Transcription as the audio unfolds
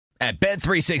At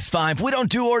Bet365, we don't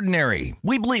do ordinary.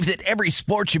 We believe that every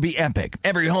sport should be epic.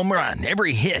 Every home run,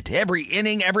 every hit, every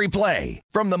inning, every play.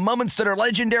 From the moments that are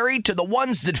legendary to the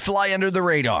ones that fly under the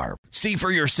radar. See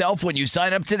for yourself when you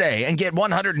sign up today and get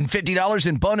 $150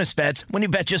 in bonus bets when you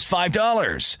bet just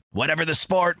 $5. Whatever the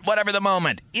sport, whatever the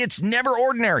moment, it's never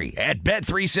ordinary at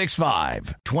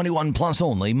Bet365. 21 plus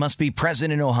only. Must be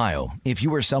present in Ohio. If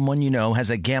you or someone you know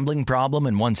has a gambling problem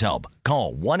and wants help,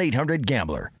 call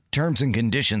 1-800-GAMBLER. Terms and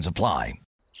conditions apply.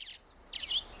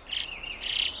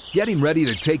 Getting ready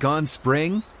to take on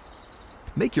spring?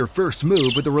 Make your first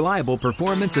move with the reliable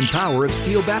performance and power of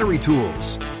Steel battery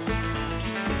tools.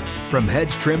 From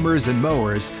hedge trimmers and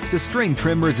mowers to string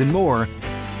trimmers and more,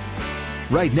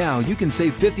 right now you can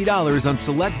save $50 on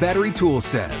select battery tool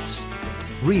sets.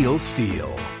 Real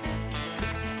Steel.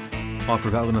 Offer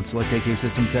valid on select AK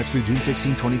system sets through June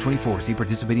 16, 2024. See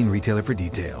participating retailer for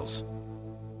details.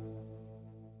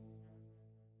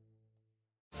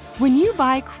 When you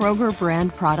buy Kroger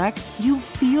brand products, you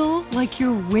feel like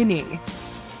you're winning.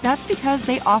 That's because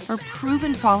they offer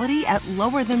proven quality at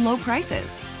lower than low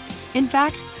prices. In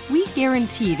fact, we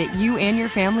guarantee that you and your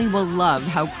family will love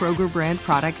how Kroger brand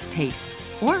products taste,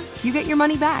 or you get your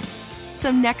money back. So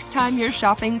next time you're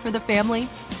shopping for the family,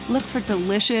 look for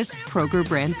delicious Kroger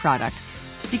brand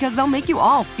products, because they'll make you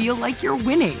all feel like you're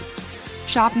winning.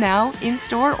 Shop now,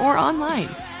 in-store, or online.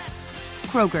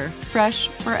 Kroger, fresh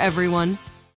for everyone.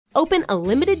 Open a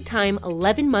limited-time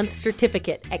 11-month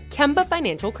certificate at Kemba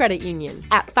Financial Credit Union.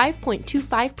 At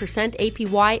 5.25%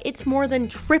 APY, it's more than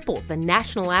triple the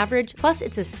national average, plus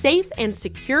it's a safe and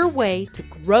secure way to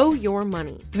grow your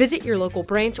money. Visit your local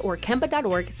branch or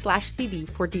kemba.org/CD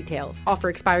for details. Offer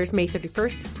expires May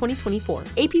 31st, 2024.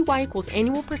 APY equals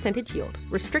annual percentage yield.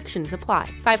 Restrictions apply.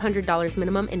 $500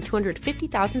 minimum and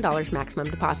 $250,000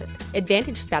 maximum deposit.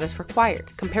 Advantage status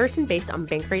required. Comparison based on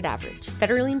bank rate average.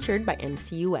 Federally insured by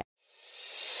NCUA.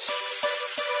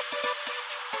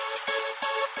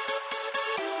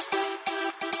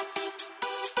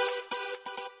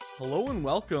 Hello and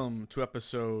welcome to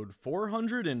episode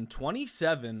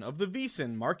 427 of the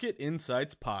VSiN Market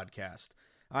Insights Podcast.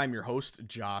 I'm your host,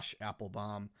 Josh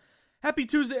Applebaum. Happy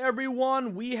Tuesday,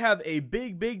 everyone. We have a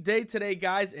big day today,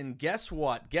 guys, and guess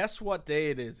what? Guess what day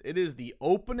it is? It is the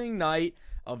opening night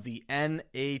of the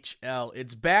NHL.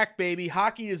 It's back, baby.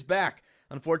 Hockey is back.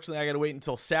 Unfortunately, I got to wait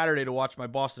until Saturday to watch my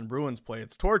Boston Bruins play.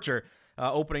 It's torture.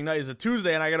 Opening night is a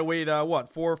Tuesday, and I got to wait, 4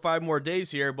 or 5 more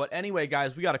days here. But anyway,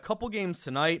 guys, we got a couple games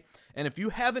tonight. And if you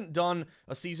haven't done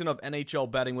a season of NHL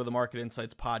betting with the Market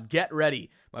Insights pod, get ready.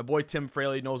 My boy Tim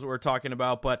Fraley knows what we're talking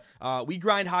about, but we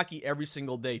grind hockey every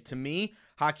single day. To me,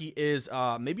 hockey is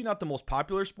maybe not the most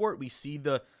popular sport. We see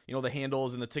the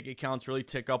handles and the ticket counts really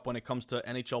tick up when it comes to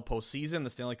NHL postseason, the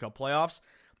Stanley Cup playoffs.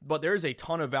 But there is a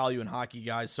ton of value in hockey,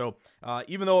 guys. So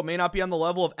even though it may not be on the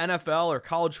level of NFL or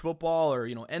college football or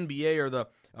NBA or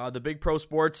the big pro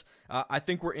sports, I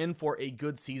think we're in for a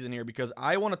good season here because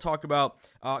I want to talk about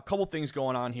a couple things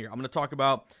going on here. I'm going to talk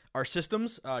about our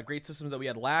systems, great systems that we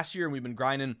had last year, and we've been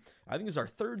grinding. I think it's our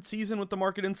 3rd season with the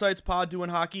Market Insights pod doing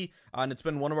hockey, and it's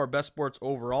been one of our best sports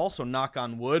overall, so knock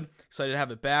on wood. Excited to have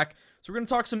it back. So we're going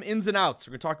to talk some ins and outs.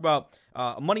 We're going to talk about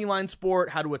a money line sport,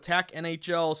 how to attack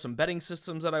NHL, some betting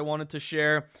systems that I wanted to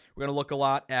share. We're going to look a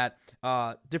lot at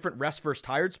different rest versus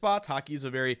tired spots. Hockey is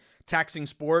a very taxing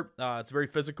sport. It's very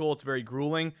physical. It's very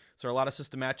grueling. So there are a lot of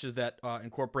system matches that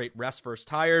incorporate rest versus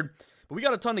tired. But we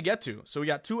got a ton to get to. So we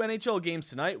got 2 NHL games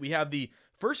tonight. We have the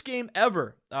first game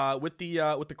ever with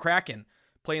the Kraken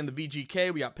playing the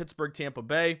VGK. We got Pittsburgh, Tampa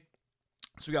Bay.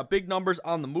 So we got big numbers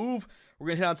on the move. We're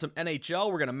going to hit on some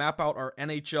NHL. We're going to map out our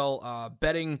NHL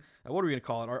betting, what are we going to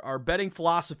call it? Our betting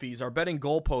philosophies, our betting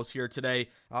goalposts here today.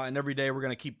 And every day we're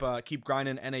going to keep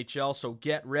grinding NHL. So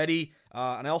get ready.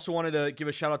 And I also wanted to give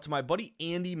a shout out to my buddy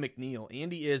Andy McNeil.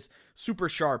 Andy is super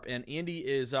sharp, and Andy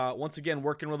is once again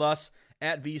working with us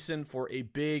at VSiN for a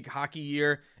big hockey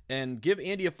year. And give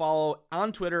Andy a follow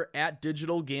on Twitter at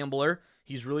Digital Gambler.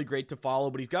 He's really great to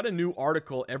follow, but he's got a new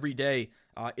article every day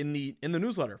in the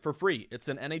newsletter for free. It's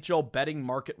an NHL betting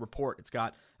market report. It's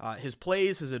got his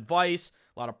plays, his advice,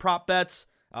 a lot of prop bets.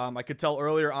 I could tell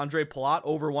earlier Andre Palat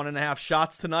over 1.5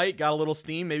 shots tonight. Got a little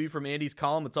steam maybe from Andy's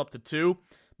column. It's up to 2.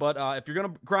 But if you're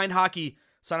going to grind hockey,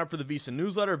 sign up for the VSiN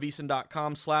newsletter,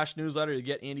 vsin.com/newsletter to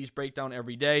get Andy's breakdown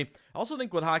every day. I also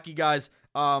think with hockey, guys,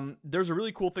 there's a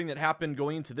really cool thing that happened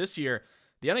going into this year.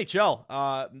 The NHL,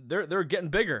 they're getting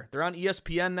bigger. They're on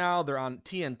ESPN now. They're on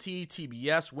TNT,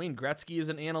 TBS. Wayne Gretzky is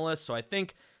an analyst. So I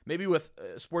think maybe with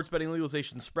sports betting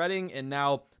legalization spreading and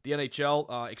now the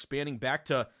NHL expanding back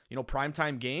to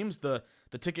primetime games, the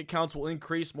The ticket counts will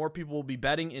increase. More people will be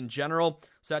betting in general.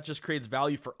 So that just creates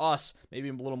value for us. Maybe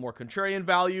a little more contrarian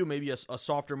value, maybe a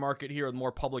softer market here with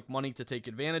more public money to take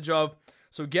advantage of.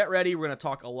 So get ready. We're going to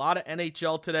talk a lot of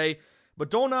NHL today. But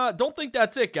don't think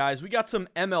that's it, guys. We got some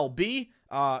MLB.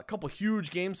 A couple huge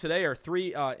games today, or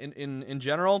three in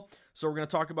general. So we're going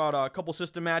to talk about a couple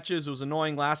system matches. It was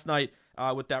annoying last night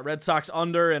with that Red Sox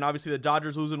under, and obviously the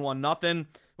Dodgers losing 1-0.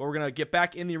 But we're going to get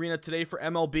back in the arena today for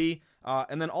MLB.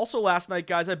 And then also last night,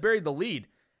 guys, I buried the lead.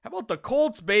 How about the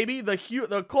Colts, baby?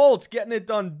 The Colts getting it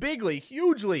done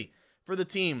hugely for the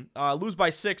team. Lose by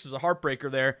 6 was a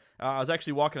heartbreaker there. I was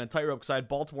actually walking a tightrope because I had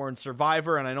Baltimore in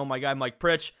Survivor, and I know my guy Mike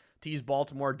Pritch teased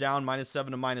Baltimore down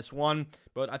 -7 to -1.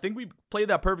 But I think we played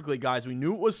that perfectly, guys. We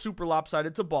knew it was super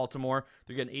lopsided to Baltimore.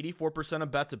 They're getting 84%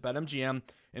 of bets at BetMGM.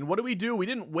 And what do? We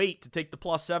didn't wait to take the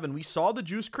 +7. We saw the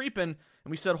juice creeping, and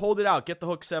we said, hold it out. Get the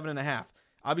hook 7.5.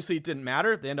 Obviously, it didn't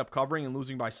matter. They end up covering and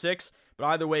losing by 6. But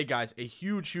either way, guys, a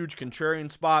huge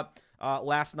contrarian spot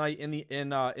last night in the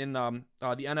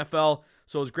NFL.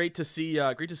 So it was great to see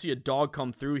a dog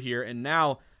come through here. And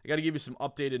now I got to give you some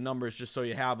updated numbers just so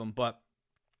you have them. But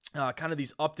kind of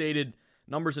these updated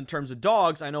numbers in terms of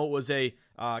dogs. I know it was a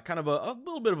kind of a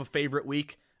little bit of a favorite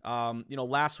week,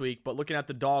 last week. But looking at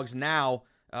the dogs now,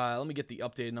 let me get the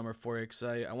updated number for you because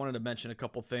I wanted to mention a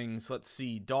couple things. Let's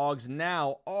see. Dogs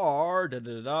now are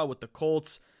with the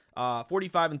Colts,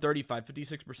 45 and 35,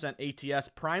 56% ATS.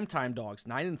 Primetime dogs,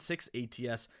 9 and 6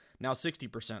 ATS, now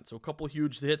 60%. So a couple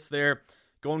huge hits there.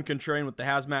 Going contrarian with the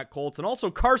Hazmat Colts. And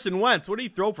also Carson Wentz. What did he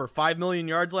throw for 5 million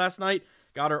yards last night?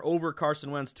 Got her over Carson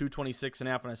Wentz,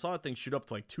 226.5, and I saw that thing shoot up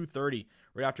to like 230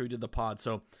 right after we did the pod.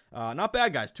 So not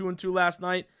bad, guys. 2-2 last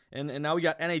night, and now we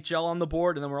got NHL on the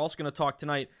board, and then we're also going to talk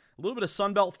tonight a little bit of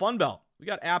Sun Belt, Fun Belt. We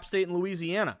got App State and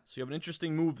Louisiana, so you have an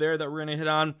interesting move there that we're going to hit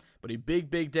on, but a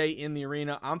big day in the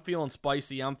arena. I'm feeling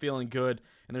spicy. I'm feeling good,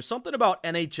 and there's something about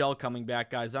NHL coming back,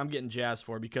 guys, I'm getting jazzed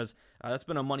for because that's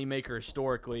been a moneymaker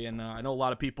historically, and I know a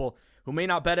lot of people who may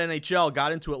not bet NHL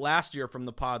got into it last year from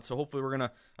the pod, so hopefully we're going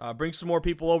to bring some more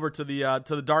people over to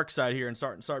the dark side here and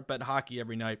start betting hockey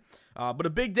every night. But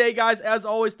a big day, guys. As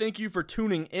always, thank you for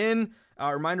tuning in.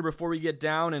 Reminder before we get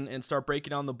down and start breaking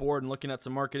down the board and looking at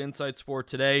some market insights for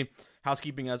today.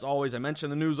 Housekeeping, as always, I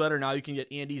mentioned the newsletter. Now you can get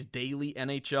Andy's daily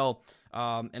NHL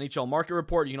market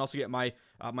report. You can also get my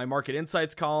market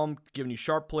insights column, giving you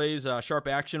sharp plays, sharp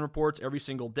action reports every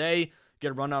single day. Get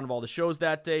a rundown of all the shows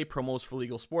that day, promos for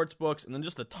legal sports books, and then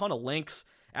just a ton of links.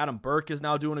 Adam Burke is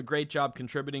now doing a great job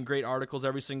contributing great articles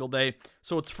every single day.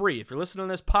 So it's free. If you're listening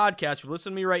to this podcast, if you're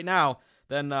listening to me right now,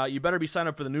 then you better be signed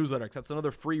up for the newsletter because that's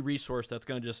another free resource that's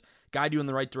going to just guide you in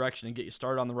the right direction and get you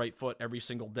started on the right foot every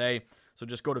single day. So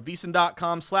just go to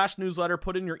VSiN.com/newsletter,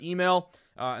 put in your email,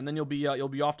 and then you'll be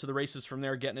off to the races from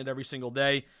there, getting it every single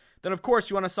day. Then, of course,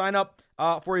 you want to sign up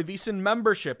for a VSiN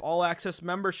membership, all-access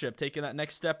membership, taking that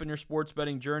next step in your sports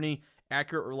betting journey.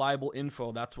 Accurate, reliable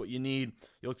info, that's what you need.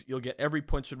 You'll get every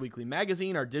PointsSpread Weekly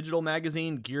magazine, our digital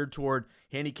magazine, geared toward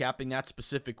handicapping that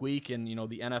specific week in the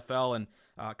NFL and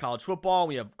college football.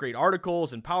 We have great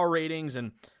articles and power ratings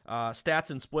and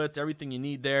stats and splits, everything you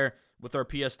need there with our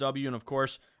PSW. And, of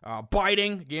course,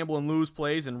 biting, gamble and lose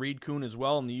plays, and Reed Kuhn as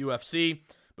well in the UFC.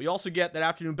 But you also get that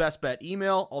afternoon best bet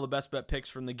email, all the best bet picks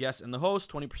from the guests and the host,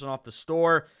 20% off the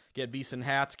store, get VSiN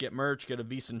hats, get merch, get a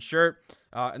VSiN shirt,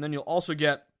 and then you'll also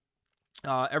get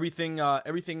everything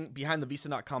behind the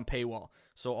VSiN.com paywall.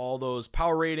 So all those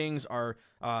power ratings, our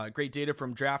great data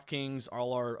from DraftKings,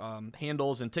 all our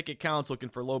handles and ticket counts, looking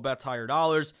for low bets, higher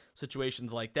dollars,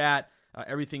 situations like that,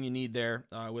 everything you need there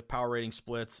with power rating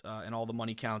splits and all the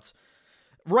money counts.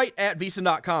 Right at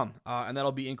VSiN.com, and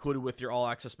that'll be included with your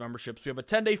all-access memberships. We have a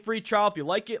 10-day free trial. If you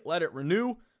like it, let it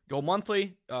renew. Go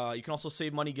monthly. You can also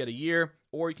save money, get a year,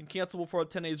 or you can cancel before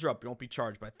the 10 days are up. You won't be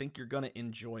charged, but I think you're going to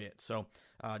enjoy it. So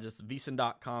just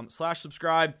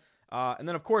VSiN.com/subscribe. And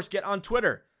then, of course, get on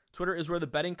Twitter. Twitter is where the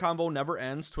betting convo never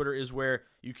ends. Twitter is where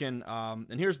you can,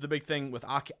 and here's the big thing with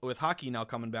hockey now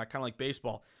coming back, kind of like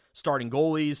baseball, starting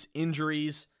goalies,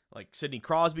 injuries, like Sidney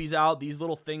Crosby's out. These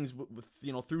little things with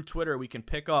through Twitter we can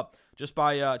pick up just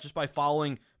by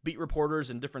following beat reporters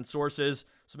and different sources.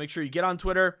 So make sure you get on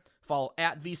Twitter, follow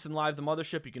at VSiN Live the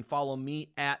Mothership. You can follow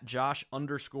me at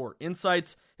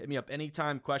Josh_Insights. Hit me up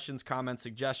anytime, questions, comments,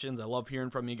 suggestions. I love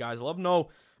hearing from you guys. I love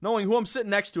knowing who I'm sitting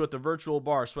next to at the virtual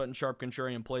bar, sweating sharp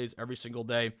contrarian plays every single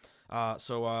day.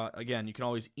 So again, you can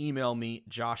always email me,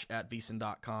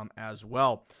 josh@vsin.com as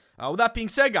well. With that being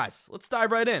said, guys, let's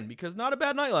dive right in because not a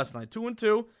bad night last night.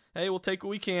 2-2. Hey, we'll take what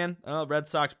we can. Red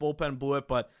Sox bullpen blew it,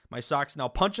 but my Sox now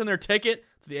punching their ticket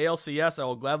to the ALCS. I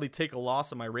will gladly take a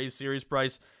loss on my raised series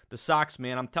price. The Sox,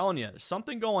 man, I'm telling you, there's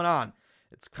something going on.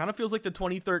 It kind of feels like the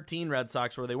 2013 Red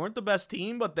Sox, where they weren't the best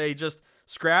team, but they just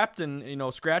scrapped and,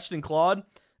 scratched and clawed.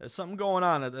 There's something going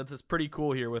on. That's pretty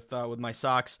cool here with my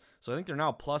Sox. So I think they're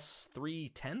now plus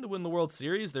 310 to win the World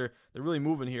Series. They're really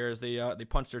moving here as they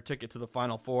punch their ticket to the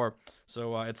Final Four.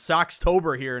 So it's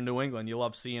Soxtober here in New England. You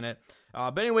love seeing it.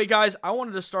 But anyway, guys, I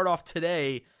wanted to start off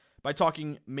today by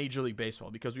talking Major League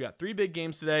Baseball, because we got 3 big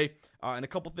games today and a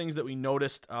couple things that we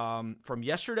noticed from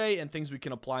yesterday and things we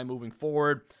can apply moving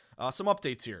forward. Some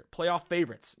updates here. Playoff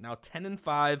favorites now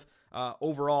 10-5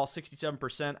 overall,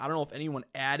 67%. I don't know if anyone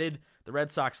added the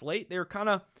Red Sox late. They were kind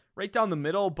of right down the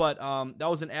middle, but that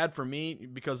was an ad for me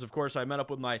because, of course, I met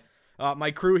up with my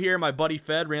crew here. My buddy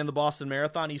Fed ran the Boston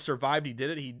Marathon. He survived. He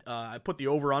did it. I put the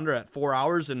over-under at 4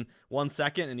 hours and 1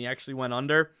 second, and he actually went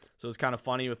under. So it was kind of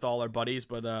funny with all our buddies,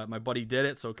 but my buddy did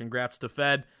it, so congrats to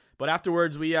Fed. But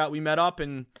afterwards, we met up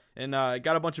and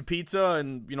got a bunch of pizza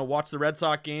and, watched the Red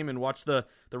Sox game and watched the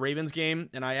Ravens game.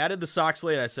 And I added the Sox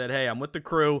late. I said, hey, I'm with the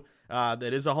crew. That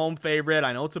is a home favorite.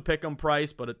 I know it's a pick'em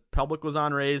price, but public was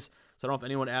on Rays. So I don't know if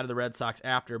anyone added the Red Sox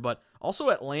after. But also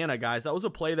Atlanta, guys. That was a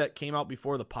play that came out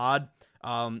before the pod.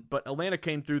 But Atlanta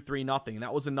came through 3-0. And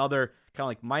that was another kind of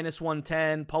like minus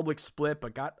 110 public split,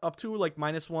 but got up to like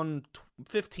minus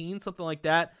 115, something like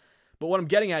that. But what I'm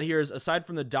getting at here is, aside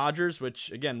from the Dodgers,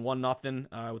 which, again,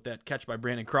 1-0 with that catch by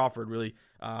Brandon Crawford, really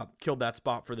killed that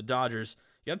spot for the Dodgers.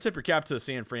 You got to tip your cap to the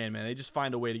San Fran, man. They just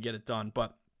find a way to get it done.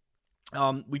 But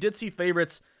we did see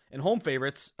favorites and home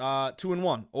favorites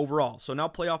 2-1 overall. So now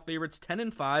playoff favorites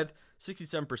 10-5,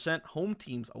 67%. Home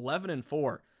teams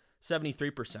 11-4,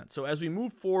 73%. So as we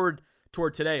move forward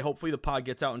toward today, hopefully the pod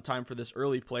gets out in time for this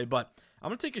early play. But I'm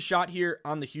going to take a shot here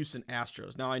on the Houston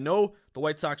Astros. Now, I know the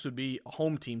White Sox would be a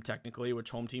home team technically,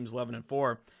 which home team's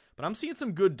 11-4, but I'm seeing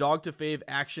some good dog to fave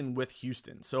action with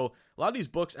Houston. So a lot of these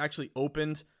books actually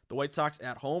opened the White Sox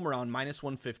at home around minus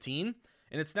 115,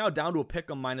 and it's now down to a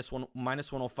pick on minus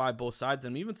 105 both sides.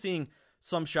 And I'm even seeing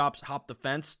some shops hop the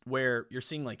fence where you're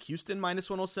seeing like Houston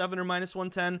minus 107 or minus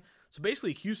 110. So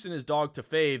basically Houston is dog to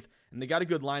fave, and they got a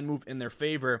good line move in their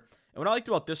favor. And what I liked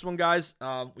about this one, guys,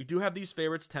 we do have these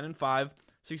favorites, 10-5,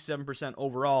 67%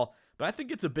 overall, but I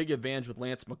think it's a big advantage with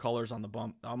Lance McCullers on the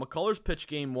bump. McCullers pitched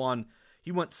game 1.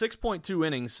 He went 6.2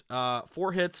 innings,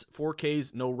 4 hits, 4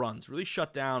 Ks, no runs. Really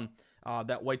shut down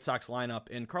that White Sox lineup.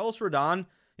 And Carlos Rodon,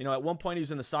 at one point he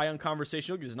was in the Cy Young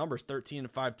conversation. Look at his numbers, 13-5,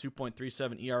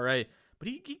 2.37 ERA. But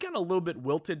he got a little bit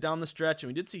wilted down the stretch, and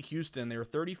we did see Houston. They were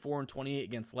 34-28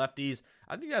 against lefties.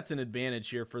 I think that's an advantage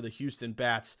here for the Houston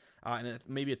bats, and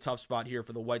maybe a tough spot here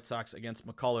for the White Sox against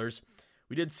McCullers.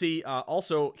 We did see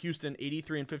also Houston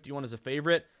 83-51 as a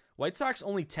favorite. White Sox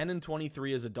only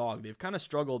 10-23 as a dog. They've kind of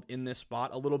struggled in this spot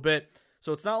a little bit.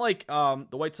 So it's not like the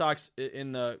White Sox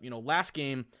in the last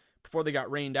game before they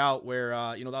got rained out, where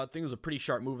that thing was a pretty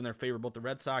sharp move in their favor. Both the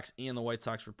Red Sox and the White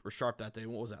Sox were sharp that day.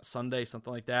 What was that, Sunday,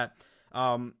 something like that?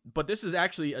 But this is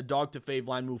actually a dog to fave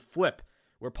line move flip,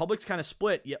 where public's kind of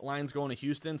split, yet line's going to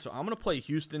Houston. So I'm going to play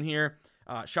Houston here.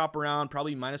 Shop around,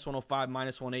 probably minus 105,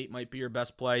 minus 108 might be your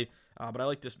best play. But I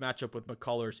like this matchup with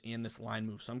McCullers and this line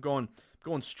move. So I'm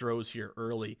going Stros here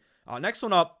early. Next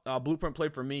one up, blueprint play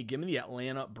for me. Give me the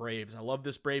Atlanta Braves. I love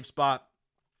this Brave spot.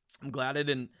 I'm glad I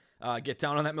didn't get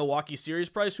down on that Milwaukee series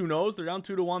price. Who knows? They're down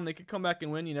 2-1. They could come back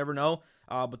and win. You never know.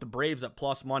 But the Braves at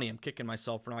plus money, I'm kicking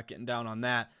myself for not getting down on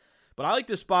that. But I like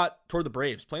this spot toward the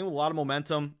Braves, playing with a lot of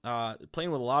momentum, playing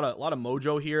with a lot of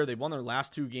mojo here. They've won their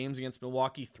last 2 games against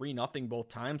Milwaukee, 3-0 both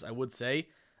times, I would say.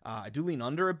 I do lean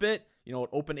under a bit. It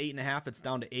opened 8.5. It's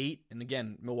down to 8. And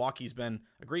again, Milwaukee's been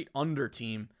a great under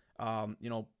team,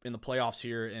 in the playoffs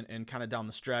here and kind of down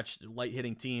the stretch, light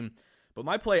hitting team. But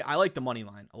my play, I like the money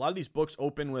line. A lot of these books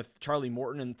open with Charlie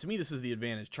Morton, and to me, this is the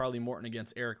advantage. Charlie Morton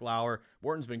against Eric Lauer.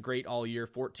 Morton's been great all year,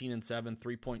 14-7,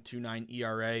 3.29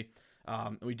 ERA.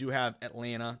 We do have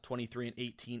Atlanta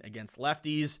 23-18 against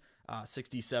lefties,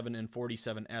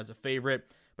 67-47 as a favorite.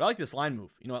 But I like this line move.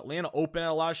 Atlanta open at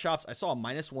a lot of shops. I saw a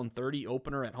minus 130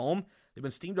 opener at home. They've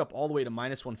been steamed up all the way to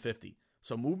minus 150.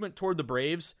 So movement toward the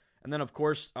Braves. And then, of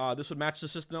course, this would match the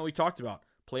system that we talked about.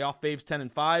 Playoff faves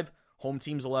 10-5, home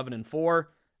teams 11-4,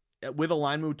 with a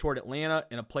line move toward Atlanta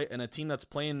and a team that's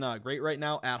playing great right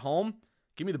now at home.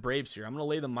 Give me the Braves here. I'm going to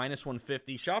lay the minus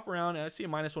 150. Shop around, and I see a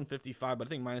minus 155, but I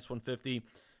think minus 150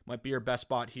 might be your best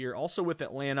spot here. Also with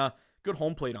Atlanta, good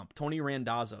home plate ump, Tony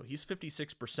Randazzo. He's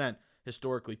 56%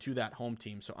 historically to that home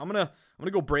team. So I'm gonna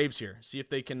go Braves here. See if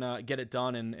they can get it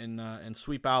done and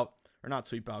sweep out, or not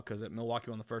sweep out because Milwaukee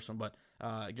won the first one, but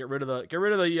get rid of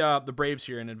the Braves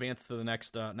here and advance to the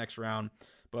next round.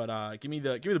 But give me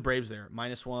the Braves there,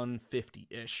 minus 150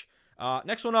 ish.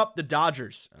 Next one up, the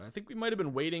Dodgers. I think we might have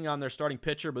been waiting on their starting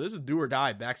pitcher, but this is do or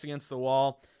die. Backs against the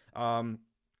wall.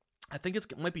 I think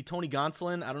it might be Tony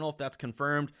Gonsolin. I don't know if that's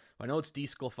confirmed. I know it's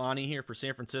DeSclafani here for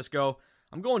San Francisco.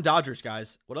 I'm going Dodgers,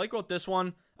 guys. What I like about this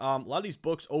one, a lot of these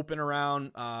books open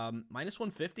around minus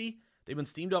 150. They've been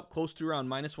steamed up close to around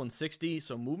minus 160.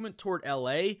 So movement toward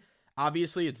LA.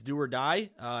 Obviously, it's do or die,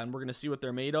 and we're going to see what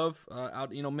they're made of,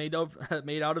 made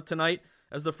out of tonight,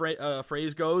 as the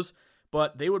phrase goes.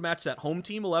 But they would match that home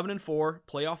team 11-4,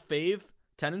 playoff fave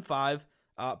 10-5.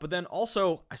 But then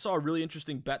also, I saw a really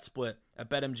interesting bet split at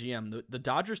BetMGM. The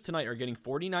Dodgers tonight are getting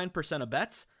 49% of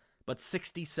bets, but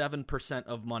 67%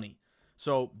 of money.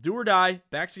 So do or die,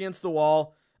 backs against the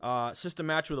wall, system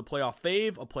match with a playoff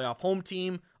fave, a playoff home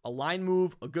team, a line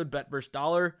move, a good bet versus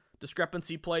dollar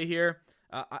discrepancy play here.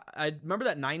 I remember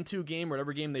that 9-2 game,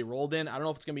 whatever game they rolled in. I don't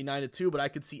know if it's going to be 9-2, but I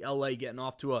could see LA getting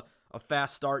off to a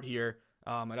fast start here.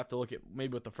 I'd have to look at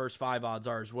maybe what the first 5 odds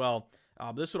are as well.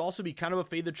 This would also be kind of a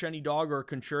fade the trendy dog or a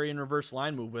contrarian reverse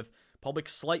line move with public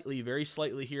very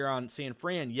slightly here on San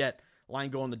Fran, yet line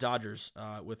going the Dodgers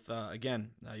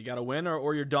you got to win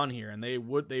or you're done here. And they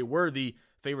were the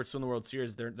favorites in the World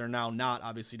Series. They're now not,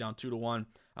 obviously down 2-1.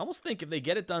 I almost think if they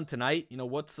get it done tonight,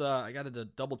 I got to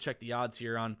double check the odds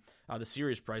here on the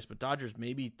series price, but Dodgers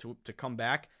maybe to come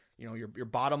back. Your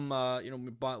bottom,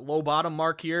 low bottom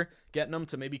mark here, getting them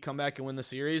to maybe come back and win the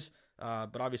series.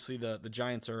 But obviously the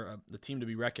Giants are the team to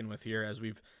be reckoned with here, as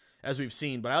we've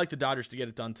seen. But I like the Dodgers to get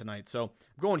it done tonight. So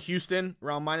I'm going Houston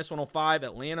around minus 105,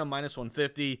 Atlanta minus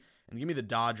 150, and give me the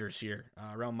Dodgers here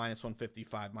around minus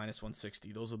 155, minus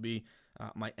 160. Those will be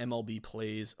my MLB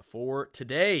plays for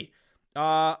today.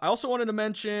 I also wanted to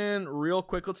mention real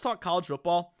quick, let's talk college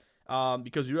football.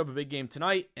 Because you have a big game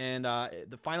tonight, and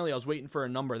finally I was waiting for a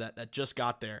number that just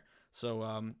got there. So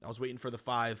I was waiting for the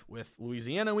 5 with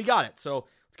Louisiana, and we got it. So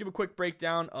let's give a quick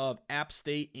breakdown of App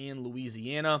State and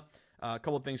Louisiana. A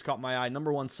couple of things caught my eye.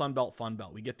 Number one, Sun Belt, Fun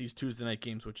Belt. We get these Tuesday night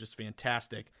games, which is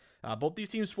fantastic. Both these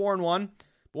teams 4-1.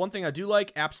 But one thing I do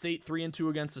like, App State 3-2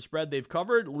 against the spread they've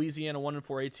covered. Louisiana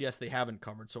 1-4 ATS they haven't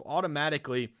covered. So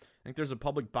automatically, I think there's a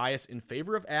public bias in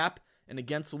favor of App and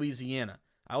against Louisiana.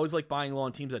 I always like buying low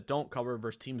on teams that don't cover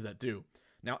versus teams that do.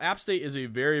 Now, App State is a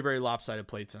very, very lopsided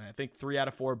play tonight. I think 3 out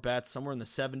of 4 bets, somewhere in the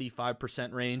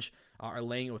 75% range, are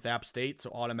laying it with App State. So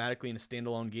automatically in a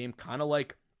standalone game, kind of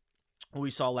like what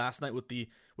we saw last night with the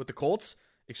Colts,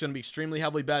 it's going to be extremely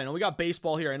heavily bet. I know we got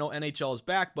baseball here. I know NHL is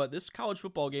back, but this college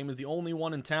football game is the only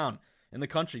one in town in the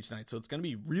country tonight. So it's going to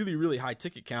be really, really high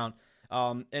ticket count.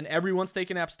 And everyone's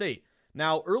taking App State.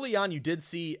 Now, early on, you did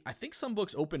see, I think some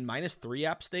books open -3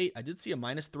 App State. I did see a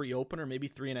 -3 opener, maybe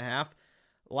 3.5.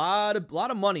 A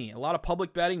lot of money, a lot of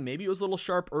public betting. Maybe it was a little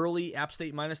sharp early, App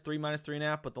State -3,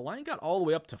 -3.5, but the line got all the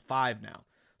way up to 5 now.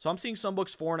 So I'm seeing some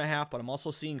books 4.5, but I'm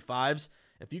also seeing 5s.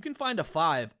 If you can find a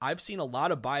 5, I've seen a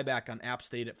lot of buyback on App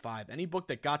State at 5. Any book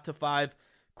that got to 5,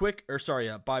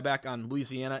 buyback on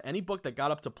Louisiana. Any book that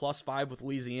got up to +5 with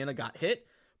Louisiana got hit,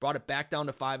 brought it back down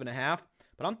to 5.5.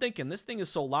 But I'm thinking this thing is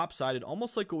so lopsided,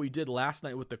 almost like what we did last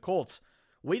night with the Colts.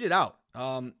 Wait it out.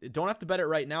 Don't have to bet it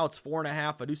right now. It's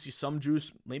 4.5. I do see some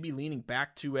juice, maybe leaning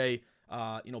back to a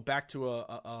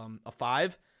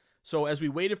 5. So as we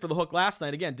waited for the hook last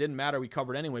night, again, didn't matter. We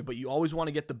covered anyway, but you always want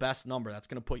to get the best number. That's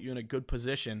going to put you in a good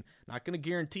position. Not going to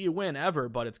guarantee a win ever,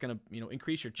 but it's going to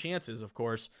increase your chances, of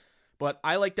course. But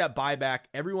I like that buyback.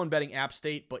 Everyone betting App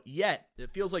State, but yet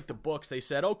it feels like the books, they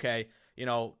said, okay,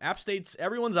 App State's,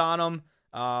 everyone's on them.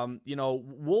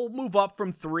 We'll move up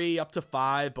from 3 up to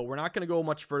 5, but we're not going to go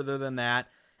much further than that.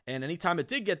 And anytime it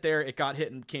did get there, it got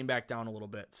hit and came back down a little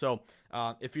bit. So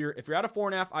if you're at a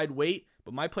 4.5, I'd wait.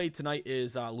 But my play tonight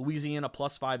is Louisiana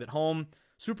 +5 at home.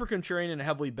 Super contrarian in a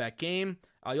heavily bet game.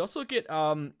 You also get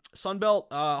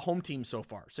Sunbelt home team so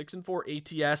far, 6-4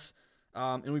 ATS.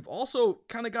 And we've also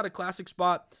kind of got a classic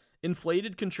spot,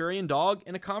 inflated contrarian dog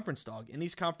and a conference dog. In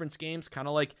these conference games, kind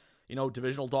of like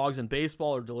divisional dogs in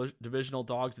baseball or divisional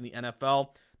dogs in the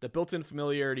NFL. The built-in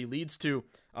familiarity leads to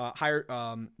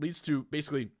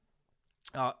basically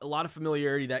a lot of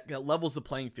familiarity that levels the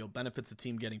playing field, benefits the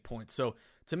team getting points. So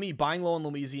to me, buying low in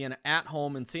Louisiana at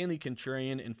home, insanely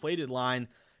contrarian, inflated line.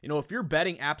 If you're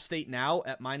betting App State now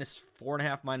at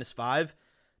 -4.5, -5,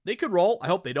 they could roll. I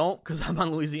hope they don't, because I'm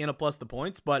on Louisiana plus the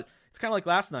points. But it's kind of like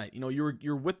last night.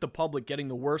 You're with the public getting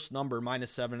the worst number,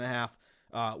 -7.5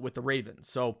 with the Ravens.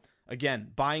 So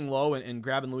again, buying low and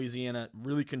grabbing Louisiana,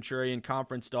 really contrarian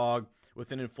conference dog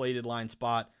with an inflated line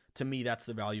spot. To me, that's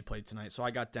the value play tonight. So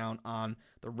I got down on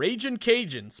the Ragin'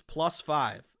 Cajuns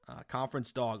 +5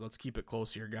 conference dog. Let's keep it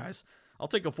close here, guys. I'll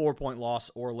take a 4-point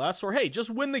loss or less, or hey, just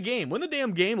win the game. Win the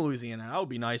damn game, Louisiana. That would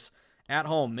be nice at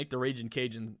home. Make the Raging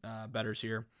Cajun bettors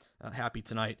here happy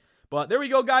tonight. But there we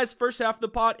go, guys. First half of the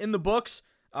pot in the books.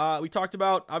 We talked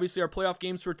about, obviously, our playoff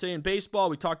games for today in baseball.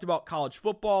 We talked about college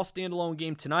football, standalone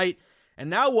game tonight. And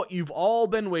now what you've all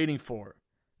been waiting for,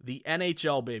 the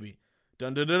NHL, baby.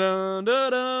 Dun, dun, dun, dun,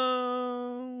 dun,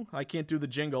 dun. I can't do the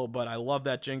jingle, but I love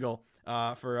that jingle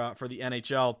for the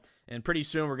NHL. And pretty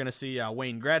soon we're going to see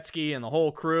Wayne Gretzky and the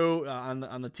whole crew on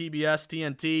the TBS,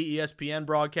 TNT, ESPN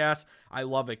broadcast. I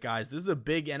love it, guys. This is a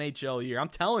big NHL year. I'm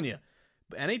telling you.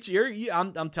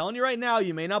 I'm telling you right now,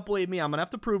 you may not believe me. I'm going to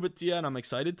have to prove it to you, and I'm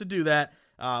excited to do that.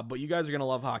 But you guys are going to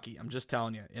love hockey. I'm just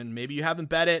telling you. And maybe you haven't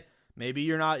bet it. Maybe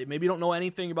you don't know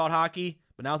anything about hockey,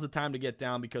 but now's the time to get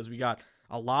down because we got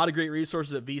a lot of great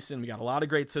resources at VSiN. We got a lot of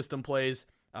great system plays,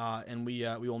 and we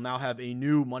will now have a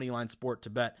new moneyline sport to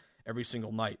bet every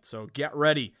single night. So get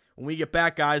ready. When we get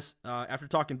back, guys, after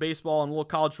talking baseball and a little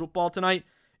college football tonight,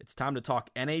 it's time to talk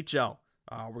NHL.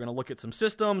 We're going to look at some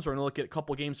systems. We're going to look at a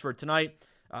couple games for tonight,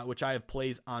 which I have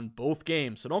plays on both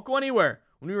games. So don't go anywhere.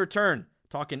 When we return,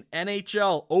 talking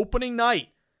NHL opening night,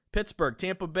 Pittsburgh,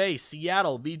 Tampa Bay,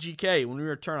 Seattle, VGK, when we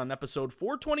return on episode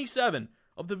 427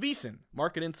 of the VSiN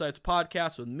Market Insights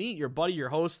podcast with me, your buddy, your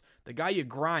host, the guy you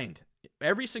grind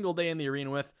every single day in the arena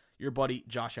with, your buddy,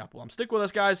 Josh Applebaum. Stick with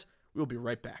us, guys. We'll be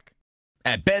right back.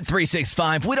 At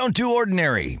Bet365, we don't do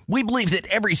ordinary. We believe that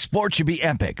every sport should be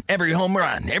epic. Every home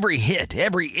run, every hit,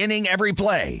 every inning, every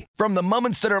play. From the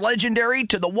moments that are legendary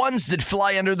to the ones that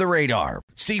fly under the radar.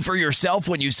 See for yourself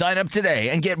when you sign up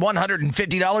today and get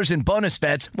 $150 in bonus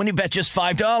bets when you bet just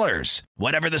 $5.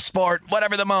 Whatever the sport,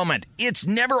 whatever the moment, it's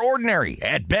never ordinary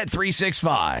at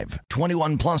Bet365.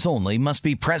 21 plus only. Must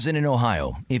be present in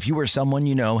Ohio. If you or someone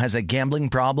you know has a gambling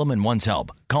problem and wants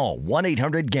help, call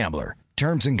 1-800-GAMBLER.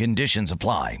 Terms and conditions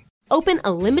apply. Open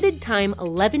a limited-time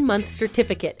 11-month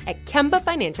certificate at Kemba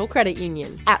Financial Credit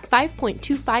Union. At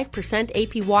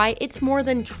 5.25% APY, it's more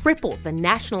than triple the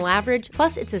national average,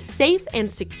 plus it's a safe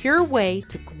and secure way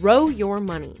to grow your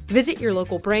money. Visit your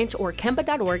local branch or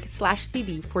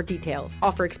kemba.org/cb for details.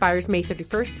 Offer expires May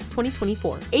 31st,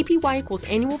 2024. APY equals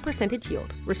annual percentage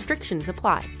yield. Restrictions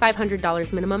apply.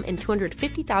 $500 minimum and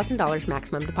 $250,000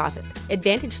 maximum deposit.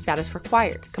 Advantage status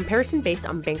required. Comparison based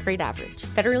on bank rate average.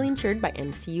 Federally insured by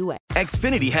NCUA.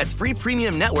 Xfinity has free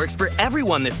premium networks for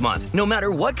everyone this month, no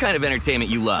matter what kind of entertainment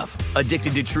you love.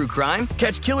 Addicted to true crime?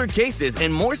 Catch killer cases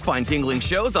and more spine-tingling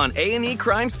shows on A&E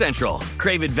Crime Central.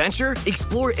 Crave adventure?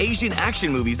 Explore Asian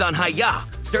action movies on Hi-YAH.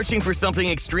 Searching for something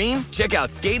extreme? Check out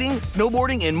skating,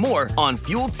 snowboarding, and more on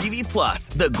Fuel TV Plus,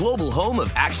 the global home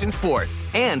of action sports.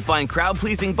 And find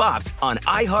crowd-pleasing bops on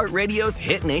iHeartRadio's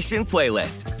Hit Nation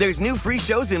playlist. There's new free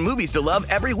shows and movies to love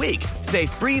every week. Say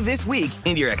free this week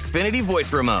in your Xfinity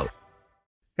voice remote.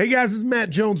 Hey guys, this is Matt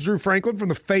Jones, Drew Franklin from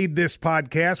the Fade This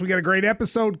podcast. We got a great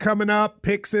episode coming up,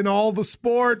 picks in all the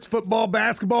sports, football,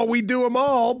 basketball, we do them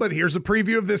all, but here's a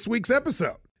preview of this week's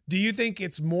episode. Do you think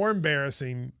it's more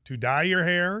embarrassing to dye your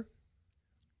hair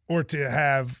or to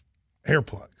have hair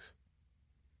plugs?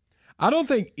 I don't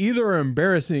think either are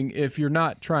embarrassing if you're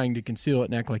not trying to conceal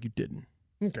it and act like you didn't.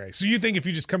 Okay, so you think if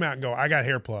you just come out and go, I got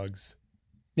hair plugs.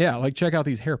 Yeah, like check out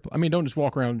these hair plugs. I mean, don't just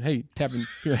walk around, hey, tapping,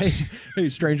 hey,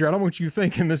 stranger, I don't want you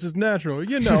thinking this is natural.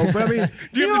 You know, but I mean,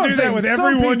 do you have to do that with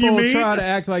everyone you meet? Try to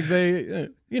act like they,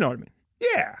 you know what I mean?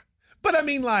 Yeah. But I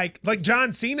mean, like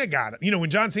John Cena got it. You know, when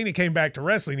John Cena came back to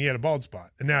wrestling, he had a bald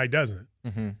spot, and now he doesn't.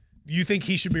 Mm-hmm. You think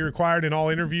he should be required in all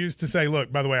interviews to say,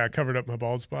 look, by the way, I covered up my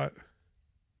bald spot?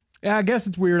 Yeah, I guess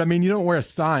it's weird. I mean, you don't wear a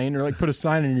sign or like put a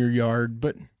sign in your yard,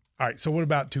 but. All right, so what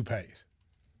about toupees?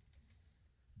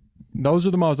 Those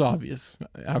are the most obvious.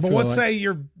 But let's say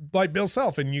you're like Bill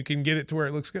Self and you can get it to where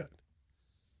it looks good.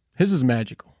 His is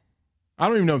magical. I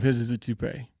don't even know if his is a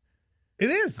toupee. It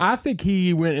is. I think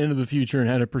he went into the future and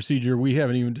had a procedure we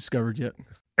haven't even discovered yet.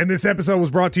 And this episode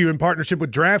was brought to you in partnership with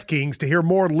DraftKings. To hear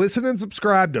more, listen and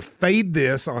subscribe to Fade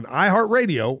This on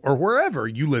iHeartRadio or wherever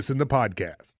you listen to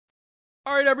podcasts.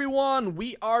 All right, everyone,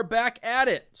 we are back at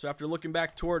it. So after looking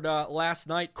back toward last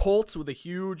night, Colts with a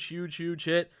huge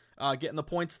hit. Getting the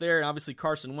points there, and obviously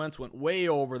Carson Wentz went way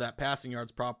over that passing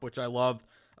yards prop, which I loved.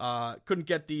 Couldn't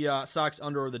get the Sox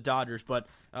under or the Dodgers, but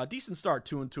decent start,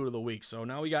 2-2 of the week. So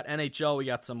now we got NHL, we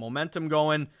got some momentum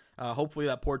going. Hopefully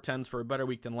that portends for a better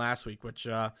week than last week, which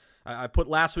I put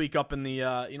last week up in the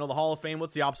the Hall of Fame.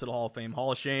 What's the opposite of Hall of Fame?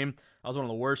 Hall of Shame. That was one of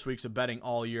the worst weeks of betting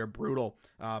all year. Brutal.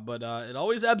 But it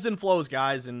always ebbs and flows,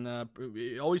 guys, and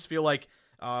you always feel like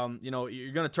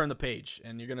you're going to turn the page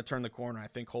and you're going to turn the corner. I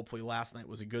think hopefully last night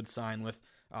was a good sign with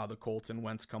the Colts and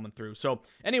Wentz coming through. So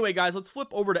anyway, guys, let's flip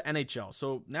over to NHL.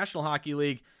 So National Hockey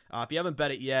League, if you haven't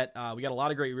bet it yet, we got a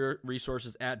lot of great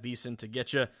resources at VSiN to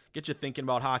get you thinking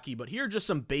about hockey. But here are just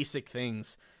some basic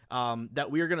things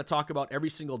that we are going to talk about every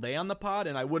single day on the pod,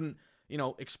 and I wouldn't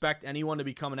expect anyone to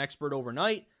become an expert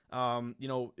overnight.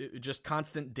 Just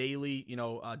constant daily,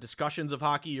 discussions of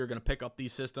hockey. You're going to pick up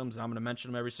these systems, and I'm going to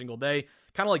mention them every single day.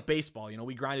 Kind of like baseball.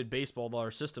 We grinded baseball with all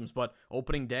our systems, but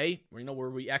opening day, were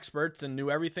we experts and knew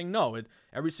everything? No,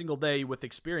 every single day with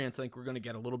experience, I think we're going to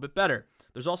get a little bit better.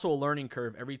 There's also a learning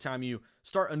curve every time you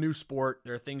start a new sport.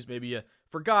 There are things maybe you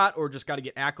forgot or just got to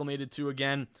get acclimated to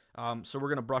again. So we're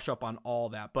going to brush up on all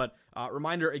that. But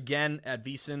reminder again at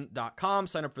vsin.com,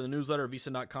 sign up for the newsletter,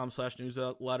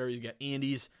 vsin.com/newsletter. You get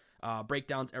Andy's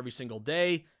breakdowns every single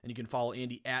day, and you can follow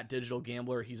Andy at Digital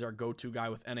Gambler. He's our go-to guy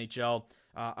with NHL.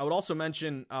 I would also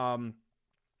mention, one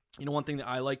thing that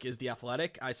I like is The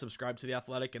Athletic. I subscribe to The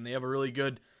Athletic, and they have a really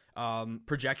good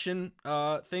projection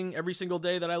thing every single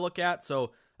day that I look at.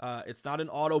 So it's not an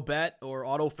auto bet or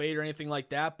auto fade or anything like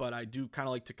that, but I do kind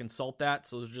of like to consult that.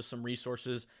 So there's just some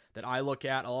resources that I look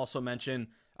at. I'll also mention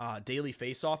Daily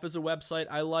Faceoff is a website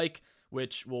I like,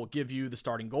 which will give you the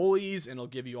starting goalies, and it'll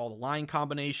give you all the line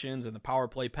combinations and the power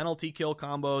play penalty kill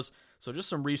combos. So just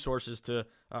some resources to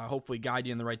hopefully guide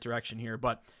you in the right direction here.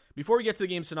 But before we get to the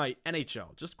games tonight,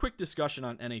 NHL, just quick discussion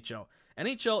on NHL.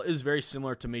 NHL is very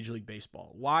similar to Major League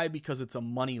Baseball. Why? Because it's a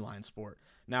money line sport.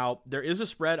 Now, there is a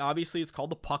spread. Obviously, it's called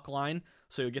the puck line.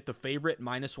 So you'll get the favorite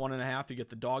 -1.5. You get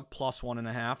the dog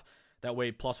 +1.5. That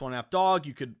way, +1.5 dog,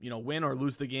 you could win or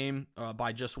lose the game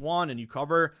by just one, and you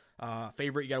cover.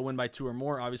 Favorite, you got to win by 2 or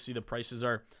more. Obviously, the prices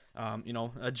are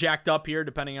jacked up here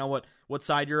depending on what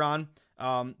side you're on.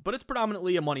 But it's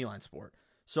predominantly a money line sport.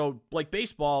 So like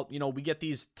baseball, we get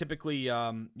these typically.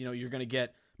 You're going to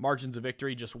get margins of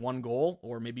victory, just one goal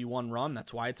or maybe one run.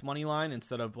 That's why it's money line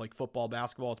instead of like football,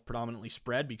 basketball. It's predominantly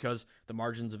spread because the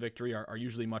margins of victory are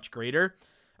usually much greater.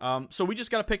 So we just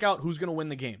got to pick out who's going to win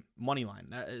the game. Money line.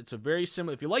 It's a very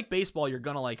similar. If you like baseball, you're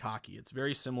going to like hockey. It's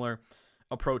very similar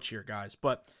approach here, guys.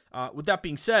 But with that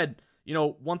being said,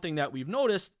 one thing that we've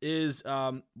noticed is,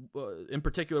 in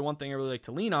particular, one thing I really like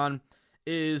to lean on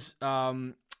is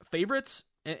favorites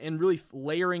and really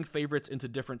layering favorites into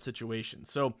different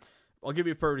situations. So I'll give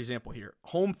you a perfect example here.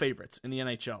 Home favorites in the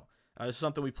NHL. This is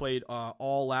something we played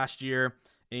all last year,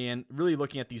 and really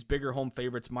looking at these bigger home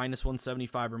favorites,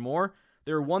 -175 or more.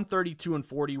 They were 132 and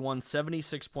 41,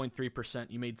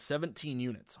 76.3%. You made 17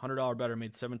 units. $100 better,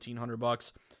 made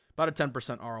 $1,700, about a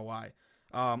 10% ROI.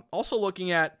 Also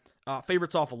looking at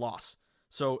favorites off a loss.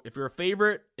 So if you're a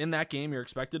favorite in that game, you're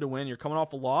expected to win. You're coming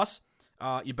off a loss.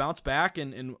 You bounce back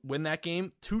and win that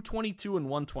game. 222 and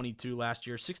 122 last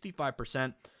year,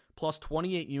 65%, plus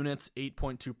 28 units,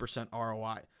 8.2%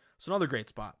 ROI. So another great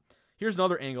spot. Here's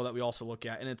another angle that we also look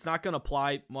at, and it's not going to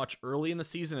apply much early in the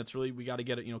season. It's really, we got to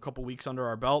get it, a couple weeks under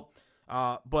our belt.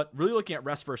 But really looking at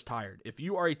rest versus tired. If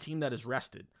you are a team that is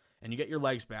rested and you get your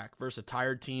legs back versus a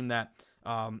tired team that,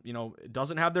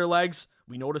 doesn't have their legs,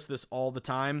 we notice this all the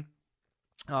time,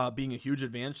 being a huge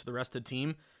advantage to the rested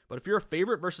team. But if you're a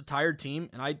favorite versus a tired team,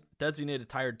 and I designate a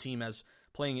tired team as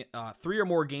playing 3 or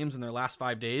more games in their last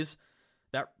 5 days,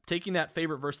 taking that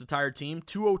favorite versus the tired team,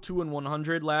 202 and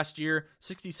 100 last year,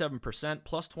 67%,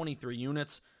 plus 23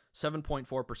 units,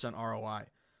 7.4% ROI.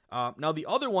 Now the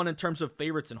other one in terms of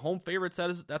favorites and home favorites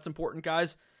that's important,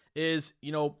 guys, is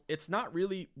it's not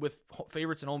really with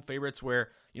favorites and home favorites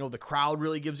where the crowd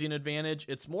really gives you an advantage.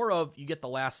 It's more of you get the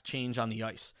last change on the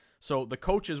ice. So the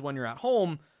coaches, when you're at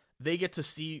home, they get to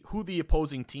see who the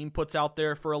opposing team puts out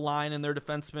there for a line and their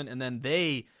defenseman, and then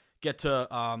they get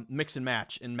to mix and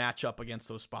match up against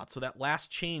those spots. So that last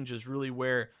change is really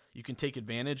where you can take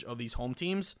advantage of these home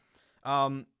teams.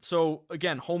 So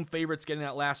again, home favorites getting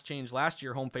that last change last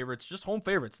year, home favorites, just home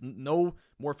favorites, no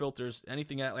more filters,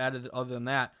 anything added other than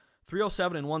that.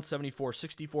 307 and 174,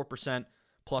 64%,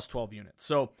 plus 12 units.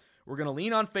 So we're going to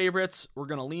lean on favorites. We're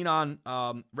going to lean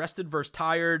on rested versus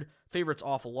tired, favorites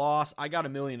off a loss. I got a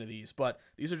million of these, but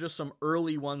these are just some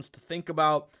early ones to think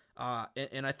about.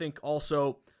 And I think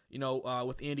also,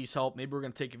 with Andy's help, maybe we're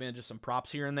going to take advantage of some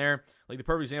props here and there. Like the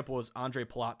perfect example was Andre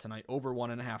Palat tonight, over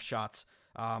 1.5 shots.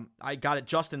 I got it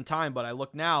just in time, but I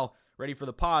look now, ready for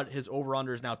the pod, his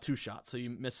over-under is now 2 shots, so you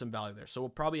missed some value there. So we'll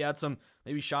probably add some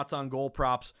maybe shots on goal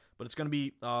props, but it's going to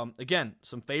be, again,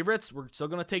 some favorites. We're still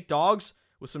going to take dogs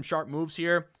with some sharp moves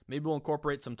here. Maybe we'll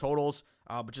incorporate some totals,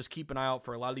 but just keep an eye out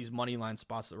for a lot of these money line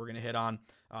spots that we're going to hit on,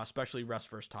 especially rest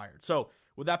versus tired. So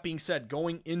with that being said,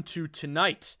 going into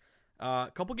tonight,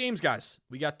 a couple games, guys.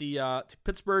 We got the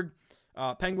Pittsburgh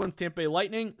Penguins, Tampa Bay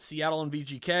Lightning, Seattle, and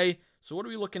VGK. So what are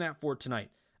we looking at for tonight?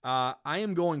 I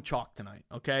am going chalk tonight,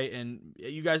 okay? And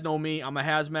you guys know me. I'm a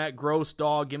hazmat, gross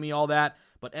dog, give me all that.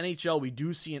 But NHL, we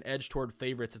do see an edge toward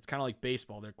favorites. It's kind of like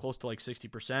baseball. They're close to like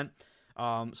 60%.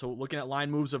 So looking at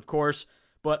line moves, of course.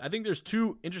 But I think there's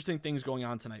two interesting things going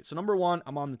on tonight. So number one,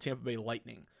 I'm on the Tampa Bay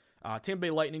Lightning. Tampa Bay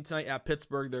Lightning tonight at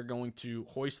Pittsburgh. They're going to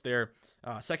hoist their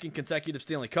second consecutive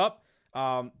Stanley Cup.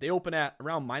 They open at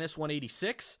around minus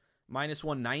 186, minus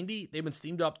 190. They've been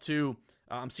steamed up to,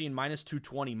 I'm seeing minus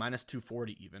 220, minus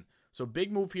 240 even. So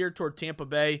big move here toward Tampa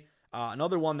Bay.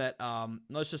 Another one that,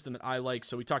 another system that I like.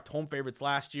 So we talked home favorites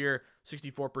last year,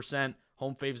 64%.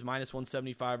 Home faves minus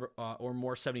 175 or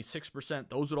more, 76%.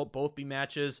 Those would both be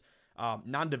matches.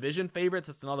 Non-division favorites,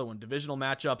 that's another one. Divisional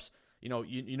matchups, you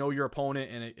know your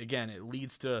opponent, and it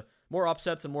leads to more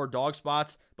upsets and more dog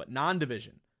spots. But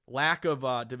non-division, lack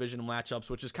of divisional matchups,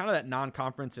 which is kind of that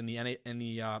non-conference in the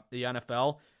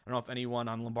NFL. I don't know if anyone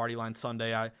on Lombardi Line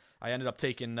Sunday, I ended up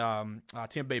taking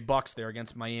Tampa Bay Bucks there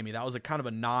against Miami. That was a kind of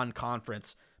a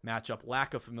non-conference matchup,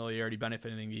 lack of familiarity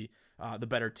benefiting the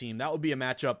better team. That would be a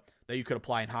matchup that you could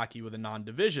apply in hockey with a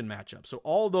non-division matchup. So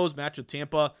all of those match with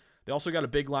Tampa. They also got a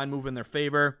big line move in their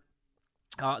favor.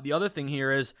 The other thing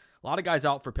here is a lot of guys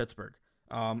out for Pittsburgh.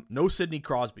 No Sidney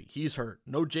Crosby. He's hurt.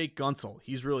 No Jake Guentzel.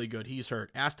 He's really good. He's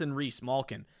hurt. Aston Reese,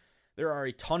 Malkin. There are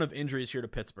a ton of injuries here to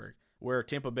Pittsburgh where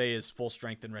Tampa Bay is full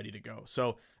strength and ready to go.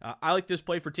 So I like this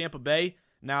play for Tampa Bay.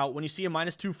 Now, when you see a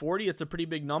minus 240, it's a pretty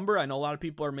big number. I know a lot of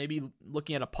people are maybe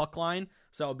looking at a puck line.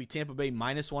 So that would be Tampa Bay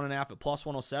minus 1.5 at plus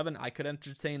 107. I could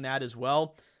entertain that as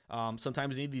well.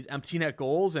 Sometimes you need these empty net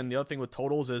goals, and the other thing with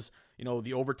totals is,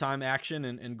 the overtime action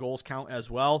and goals count as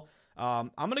well.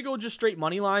 I'm going to go just straight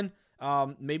money line.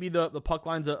 Maybe the puck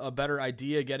line's a better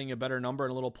idea, getting a better number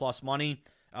and a little plus money.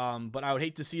 But I would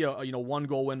hate to see a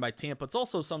 1-goal win by Tampa. It's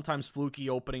also sometimes fluky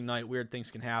opening night. Weird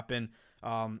things can happen.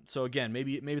 So again,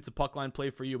 maybe it's a puck line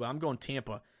play for you, but I'm going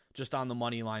Tampa just on the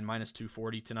money line, minus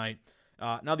 240 tonight.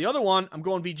 Now, the other one, I'm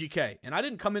going VGK. And I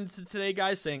didn't come into today,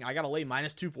 guys, saying I got to lay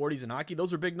minus 240s in hockey.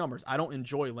 Those are big numbers. I don't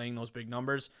enjoy laying those big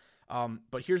numbers.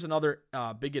 But here's another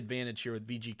big advantage here with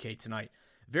VGK tonight.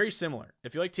 Very similar.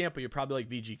 If you like Tampa, you probably like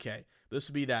VGK. This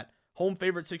would be that home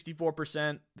favorite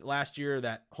 64% last year,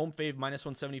 that home fave minus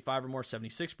 175 or more,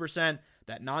 76%,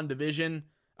 that non-division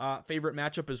favorite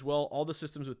matchup as well. All the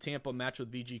systems with Tampa match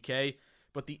with VGK.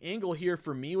 But the angle here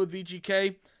for me with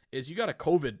VGK is you got a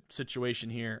COVID situation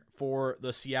here for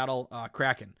the Seattle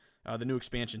Kraken, the new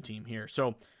expansion team here.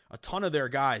 So a ton of their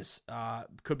guys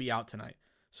could be out tonight.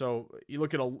 So you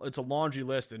look at it's a laundry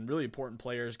list and really important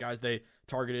players, guys they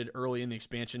targeted early in the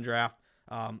expansion draft.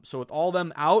 So with all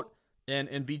them out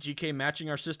and VGK matching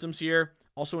our systems here,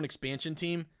 also an expansion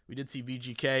team, we did see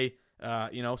VGK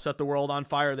set the world on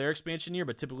fire their expansion year,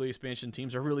 but typically expansion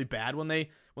teams are really bad when they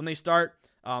start.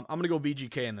 I'm going to go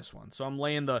VGK in this one. So I'm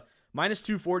laying the minus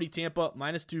 240 Tampa,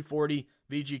 minus 240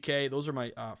 VGK. Those are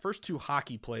my first two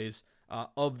hockey plays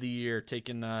of the year.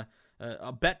 Taking a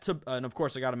bet to, and of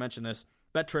course I got to mention this,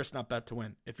 bet twist, not bet to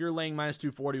win. If you're laying minus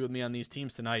 240 with me on these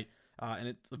teams tonight,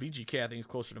 and the VGK I think is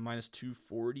closer to minus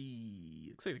 240.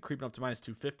 Looks like they're creeping up to minus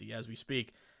 250 as we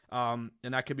speak. And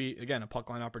that could be, again, a puck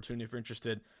line opportunity if you're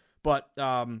interested. But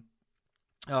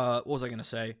what was I going to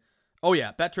say? Oh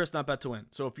yeah, bet twist, not bet to win.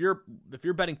 So if you're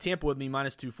betting Tampa with me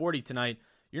minus 240 tonight,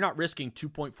 you're not risking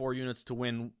 2.4 units to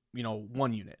win,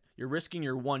 1 unit. You're risking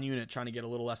your 1 unit trying to get a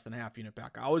little less than a half unit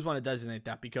back. I always want to designate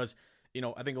that because,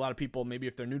 I think a lot of people, maybe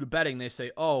if they're new to betting, they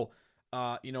say, I'm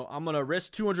going to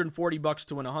risk $240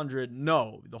 to win 100.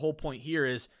 No, the whole point here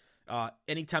is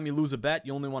anytime you lose a bet,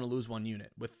 you only want to lose 1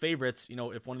 unit. With favorites,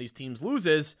 if one of these teams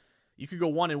loses, you could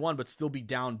go 1-1, but still be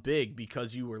down big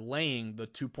because you were laying the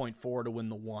 2.4 to win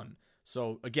the 1.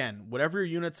 So again, whatever your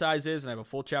unit size is, and I have a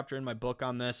full chapter in my book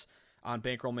on this, on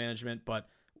bankroll management, but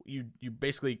you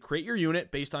basically create your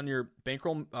unit based on your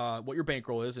bankroll, what your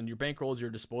bankroll is, and your bankroll is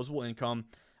your disposable income.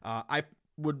 I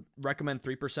would recommend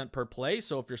 3% per play.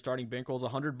 So if your starting bankroll is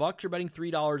 $100, you're betting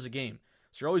 $3 a game.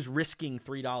 So you're always risking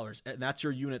 $3, and that's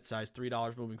your unit size,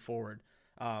 $3 moving forward.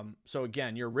 So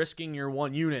again, you're risking your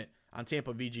 1 unit on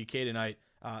Tampa VGK tonight.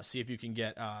 See if you can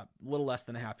get a little less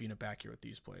than a half unit back here with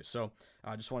these plays. So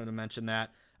I just wanted to mention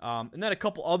that. And then a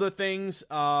couple other things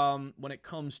when it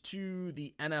comes to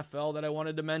the NFL that I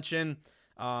wanted to mention.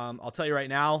 I'll tell you right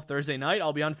now, Thursday night,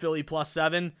 I'll be on Philly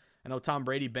 +7. I know Tom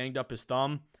Brady banged up his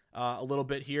thumb a little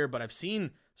bit here, but I've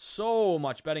seen so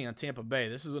much betting on Tampa Bay.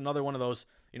 This is another one of those,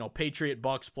 Patriot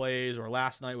Bucks plays, or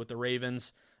last night with the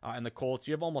Ravens and the Colts.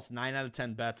 You have almost 9 out of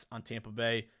 10 bets on Tampa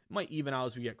Bay. It might even out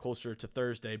as we get closer to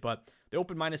Thursday, but they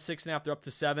open -6.5. They're up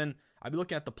to 7. I'd be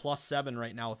looking at the +7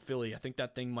 right now with Philly. I think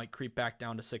that thing might creep back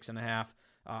down to 6.5,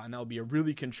 and that would be a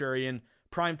really contrarian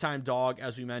primetime dog,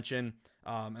 as we mentioned.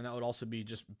 And that would also be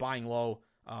just buying low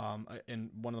in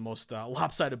one of the most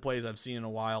lopsided plays I've seen in a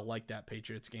while, like that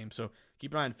Patriots game. So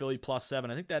keep an eye on Philly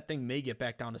 +7. I think that thing may get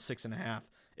back down to 6.5.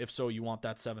 If so, you want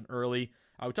that 7 early.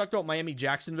 We talked about Miami,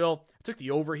 Jacksonville. I took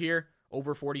the over here,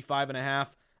 over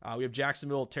 45.5. We have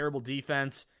Jacksonville, terrible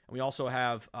defense. And we also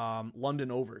have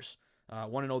London overs.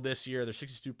 1-0 this year. They're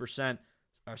 62%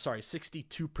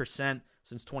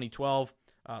 since 2012.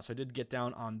 So I did get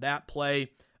down on that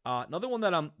play. Another one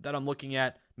that I'm looking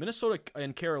at, Minnesota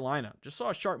and Carolina. Just saw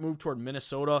a sharp move toward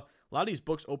Minnesota. A lot of these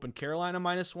books open Carolina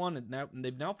 -1, and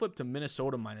they've now flipped to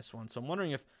Minnesota -1. So I'm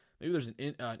wondering if maybe there's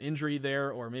an injury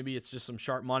there, or maybe it's just some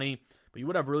sharp money. But you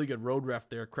would have really good road ref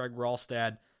there, Craig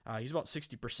Ralstad. He's about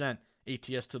 60%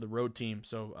 ATS to the road team.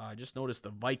 So I just noticed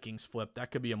the Vikings flip.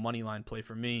 That could be a money line play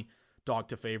for me. Dog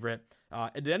to favorite.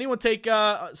 Did anyone take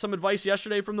some advice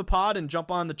yesterday from the pod and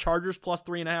jump on the Chargers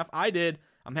 +3.5? I did.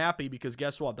 I'm happy because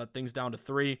guess what? That thing's down to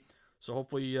 3. So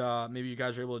hopefully maybe you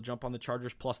guys are able to jump on the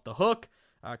Chargers plus the hook,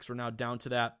 because we're now down to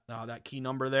that key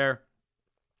number there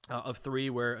of 3,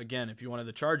 where, again, if you wanted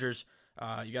the Chargers,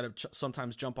 you got to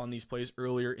sometimes jump on these plays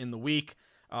earlier in the week.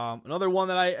 Another one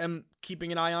that I am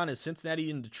keeping an eye on is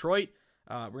Cincinnati and Detroit.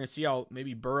 We're going to see how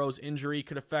maybe Burrow's injury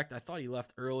could affect. I thought he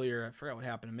left earlier. I forgot what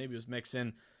happened. Maybe it was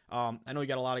Mixon. I know you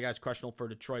got a lot of guys questionable for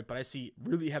Detroit, but I see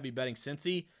really heavy betting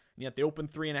Cincy, and yet they opened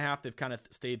 3.5. They've kind of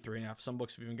stayed 3.5. Some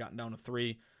books have even gotten down to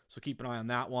 3, so keep an eye on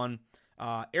that one.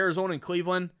 Arizona and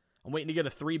Cleveland. I'm waiting to get a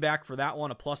 3 back for that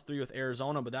one, a +3 with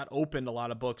Arizona, but that opened a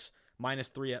lot of books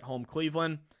 -3 at home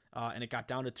Cleveland, and it got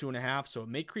down to 2.5, so it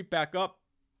may creep back up.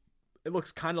 It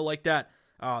looks kind of like that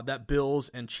Bills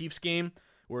and Chiefs game,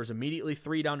 whereas immediately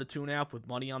 3 down to 2.5 with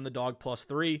money on the dog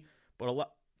 +3. But a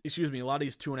lot of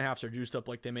these 2.5s are juiced up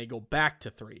like they may go back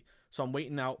to 3. So I'm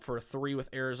waiting out for a 3 with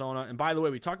Arizona. And by the way,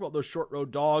 we talked about those short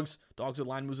road dogs with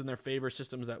line moves in their favor,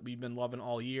 systems that we've been loving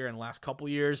all year and the last couple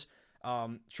years.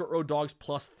 Short road dogs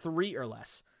 +3 or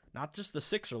less, not just the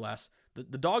 6 or less.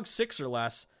 The dogs 6 or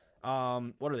less.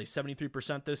 What are they?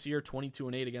 73% this year,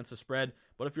 22-8 against the spread.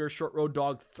 But if you're a short road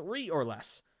dog 3 or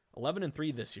less,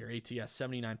 11-3 this year, ATS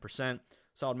 79%.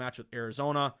 Solid match with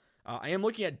Arizona. I am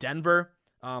looking at Denver.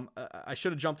 I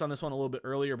should have jumped on this one a little bit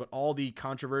earlier, but all the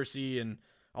controversy and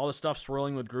all the stuff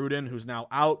swirling with Gruden, who's now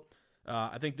out.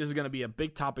 I think this is going to be a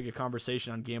big topic of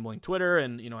conversation on gambling Twitter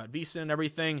and at VSiN and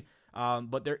everything.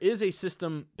 But there is a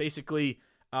system, basically,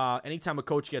 anytime a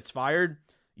coach gets fired,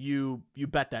 you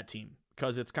bet that team,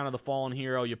 because it's kind of the fallen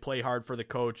hero. You play hard for the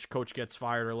coach. Coach gets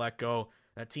fired or let go.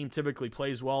 That team typically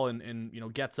plays well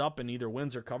and gets up and either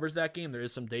wins or covers that game. There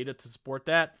is some data to support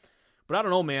that. But I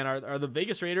don't know, man. Are the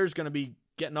Vegas Raiders going to be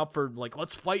getting up for,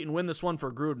 let's fight and win this one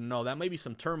for Gruden? No, that may be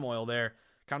some turmoil there,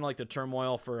 kind of like the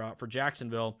turmoil for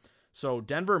Jacksonville. So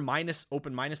Denver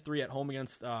open -3 at home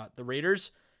against the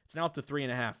Raiders. It's now up to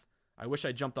 3.5. I wish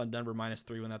I jumped on Denver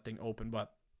 -3 when that thing opened,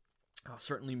 but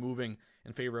certainly moving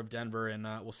in favor of Denver, and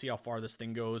we'll see how far this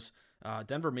thing goes.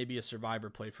 Denver may be a survivor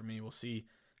play for me. We'll see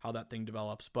how that thing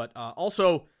develops. But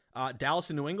also, Dallas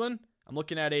and New England. I'm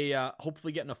looking at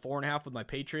hopefully getting a 4.5 with my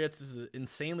Patriots. This is an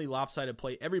insanely lopsided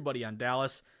play. Everybody on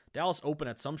Dallas. Dallas open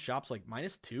at some shops like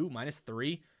 -2,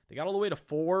 -3. They got all the way to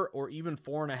 4 or even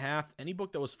 4.5. Any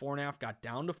book that was 4.5 got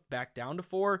back down to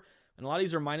 4. And a lot of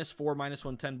these are -4,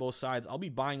 -110 both sides. I'll be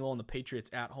buying low on the Patriots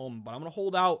at home, but I'm going to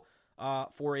hold out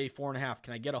for a 4.5.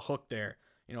 Can I get a hook there?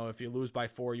 If you lose by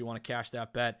 4, you want to cash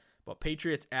that bet. But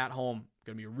Patriots at home,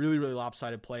 going to be a really, really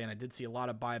lopsided play. And I did see a lot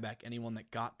of buyback. Anyone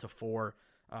that got to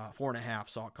 4.5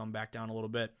 saw it come back down a little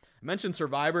bit. I mentioned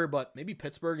Survivor, but maybe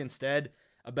Pittsburgh instead.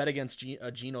 A bet against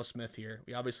Geno Smith here.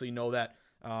 We obviously know that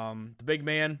the big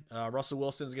man, Russell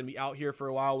Wilson, is going to be out here for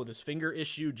a while with his finger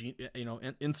issue.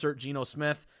 Insert Geno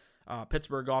Smith.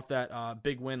 Pittsburgh off that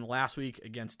big win last week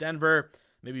against Denver.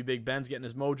 Maybe Big Ben's getting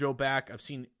his mojo back. I've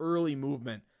seen early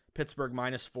movement. Pittsburgh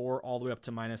 -4 all the way up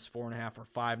to -4.5 or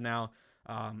 5 now.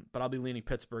 But I'll be leaning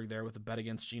Pittsburgh there with a bet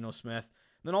against Geno Smith.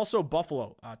 And then also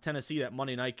Buffalo, Tennessee, that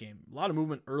Monday night game. A lot of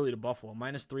movement early to Buffalo.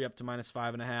 -3 up to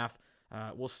 -5.5.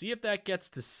 We'll see if that gets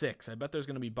to 6. I bet there's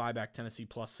going to be buyback Tennessee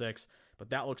 +6. But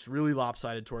that looks really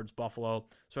lopsided towards Buffalo,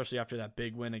 especially after that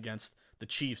big win against the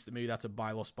Chiefs. Maybe that's a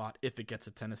buy low spot if it gets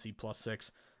a Tennessee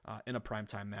 +6 in a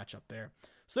primetime matchup there.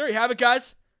 So there you have it,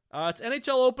 guys. It's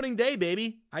NHL opening day,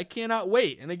 baby. I cannot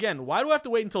wait. And again, why do I have to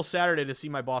wait until Saturday to see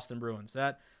my Boston Bruins?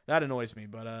 That annoys me.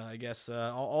 But I guess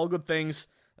all good things,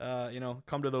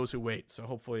 come to those who wait. So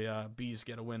hopefully Bees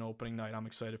get a win opening night. I'm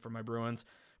excited for my Bruins.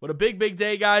 But a big, big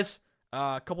day, guys.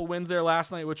 A couple wins there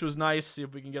last night, which was nice. See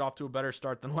if we can get off to a better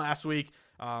start than last week.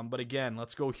 But again,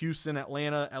 let's go Houston,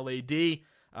 Atlanta, LAD.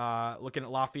 Looking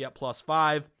at Lafayette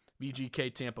 +5.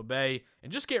 VGK Tampa Bay.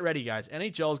 And just get ready, guys.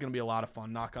 NHL is going to be a lot of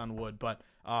fun, knock on wood. But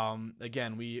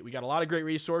again, we got a lot of great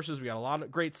resources. We got a lot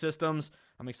of great systems.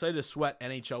 I'm excited to sweat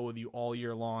NHL with you all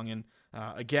year long. And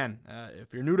again,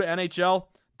 if you're new to NHL,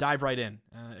 dive right in.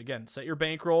 Again, set your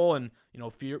bankroll and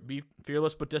be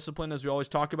fearless but disciplined, as we always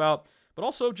talk about. But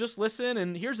also just listen.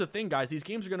 And here's the thing, guys. These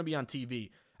games are going to be on TV.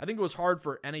 I think it was hard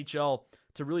for NHL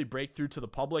to really break through to the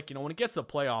public. When it gets to the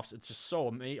playoffs, it's just so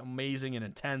amazing and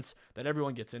intense that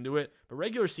everyone gets into it. But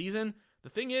regular season, the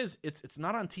thing is, it's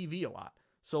not on TV a lot.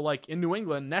 So like in New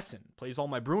England, Nesson plays all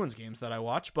my Bruins games that I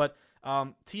watch, but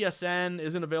TSN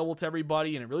isn't available to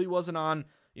everybody, and it really wasn't on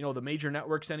the major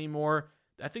networks anymore.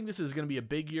 I think this is going to be a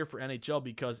big year for NHL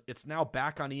because it's now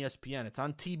back on ESPN. It's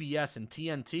on TBS and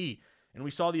TNT. And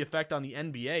we saw the effect on the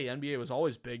NBA. NBA was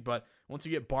always big, but once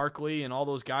you get Barkley and all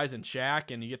those guys and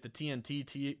Shaq and you get the TNT,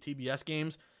 TBS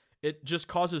games, it just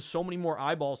causes so many more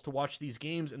eyeballs to watch these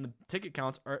games, and the ticket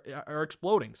counts are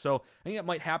exploding. So I think that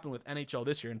might happen with NHL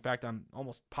this year. In fact, I'm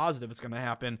almost positive it's going to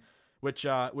happen, which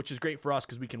is great for us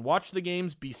because we can watch the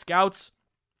games, be scouts,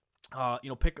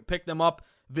 pick them up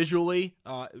visually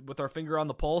with our finger on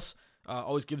the pulse.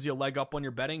 Always gives you a leg up on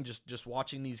your betting, just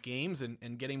watching these games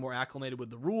and getting more acclimated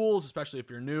with the rules, especially if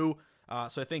you're new.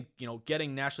 So I think,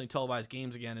 getting nationally televised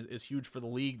games again is huge for the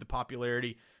league, the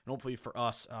popularity, and hopefully for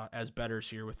us as bettors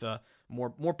here with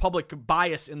more public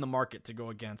bias in the market to go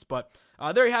against. But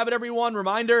there you have it, everyone.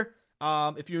 Reminder,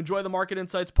 if you enjoy the Market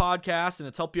Insights podcast and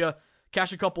it's helped you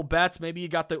cash a couple bets, maybe you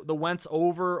got the Wentz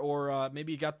over, or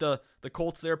maybe you got the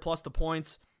Colts there plus the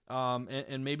points,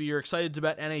 and maybe you're excited to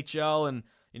bet NHL and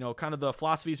kind of the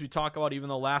philosophies we talk about, even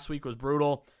though last week was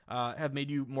brutal, have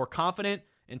made you more confident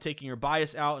in taking your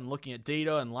bias out and looking at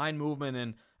data and line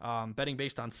movement and betting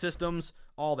based on systems,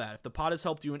 all that. If the pod has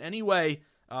helped you in any way,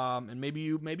 and maybe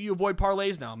you avoid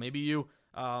parlays now, maybe you're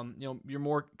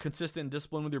more consistent and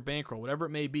disciplined with your bankroll, whatever it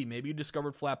may be. Maybe you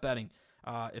discovered flat betting.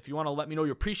 If you want to let me know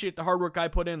you appreciate the hard work I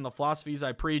put in, the philosophies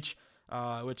I preach,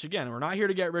 which again, we're not here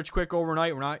to get rich quick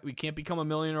overnight. We can't become a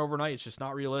millionaire overnight. It's just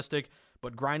not realistic.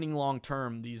 But grinding long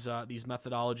term, these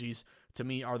methodologies to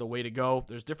me are the way to go.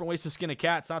 There's different ways to skin a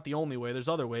cat. It's not the only way. There's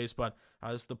other ways, but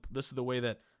this is the way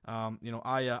that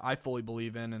I fully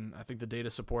believe in, and I think the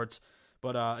data supports.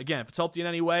 But again, if it's helped you in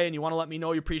any way and you want to let me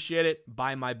know you appreciate it,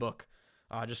 buy my book.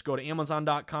 Just go to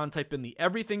Amazon.com, type in the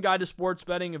Everything Guide to Sports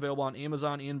Betting, available on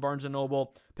Amazon and Barnes &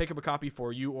 Noble. Pick up a copy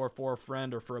for you or for a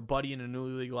friend or for a buddy in a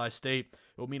newly legalized state.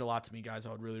 It would mean a lot to me, guys.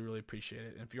 I would really, really appreciate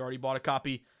it. And if you already bought a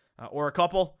copy or a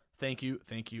couple, thank you,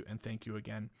 and thank you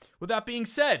again. With that being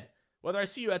said, whether I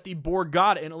see you at the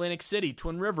Borgata in Atlantic City,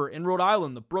 Twin River in Rhode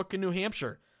Island, the Brook in New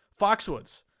Hampshire,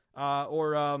 Foxwoods,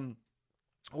 or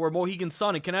Mohegan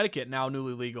Sun in Connecticut, now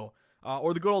newly legal,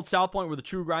 or the good old South Point where the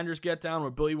true grinders get down,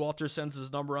 where Billy Walters sends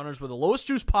his number runners, where the lowest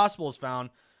juice possible is found,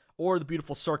 or the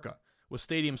beautiful Circa with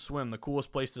Stadium Swim, the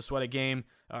coolest place to sweat a game,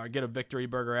 or get a victory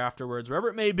burger afterwards, wherever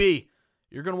it may be,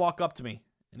 you're going to walk up to me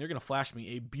and you're going to flash me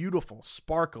a beautiful,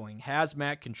 sparkling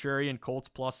Hazmat Contrarian Colts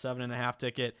plus 7.5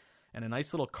 ticket and a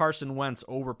nice little Carson Wentz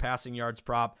over passing yards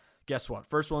prop. Guess what?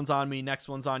 First one's on me. Next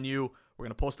one's on you. We're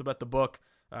going to post about the book.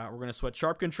 We're going to sweat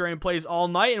sharp contrarian plays all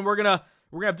night, and we're going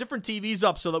to have different TVs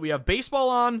up so that we have baseball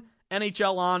on,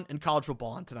 NHL on, and college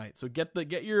football on tonight. So get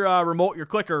your remote, your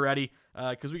clicker ready,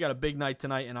 because we got a big night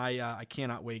tonight, and I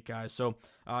cannot wait, guys. So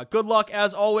good luck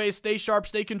as always. Stay sharp,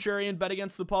 stay contrarian, bet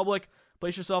against the public.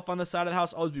 Place yourself on the side of the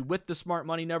house. Always be with the smart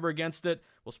money, never against it.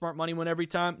 Will smart money win every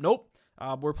time? Nope.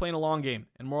 We're playing a long game,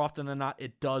 and more often than not,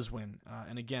 it does win.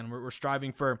 And again, we're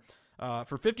striving for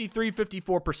 53,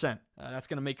 54%. That's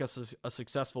going to make us a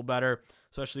successful bettor,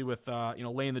 especially with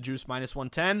laying the juice minus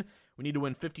 110. We need to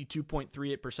win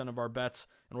 52.38% of our bets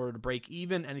in order to break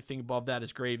even. Anything above that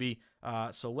is gravy.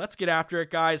 So let's get after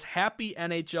it, guys. Happy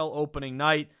NHL opening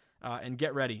night. And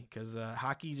get ready, because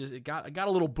hockey it got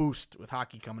a little boost with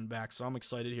hockey coming back. So I'm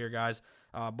excited here, guys.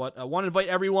 But I want to invite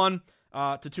everyone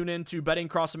to tune in to Betting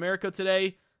Across America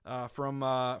today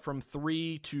from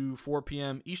 3 to 4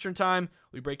 p.m. Eastern time.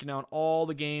 We'll be breaking down all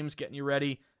the games, getting you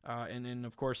ready, and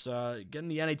of course, getting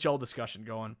the NHL discussion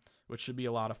going, which should be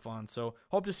a lot of fun. So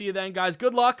hope to see you then, guys.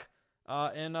 Good luck,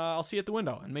 and I'll see you at the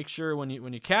window. And make sure when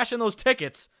you cash in those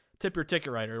tickets, tip your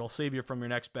ticket writer. It'll save you from your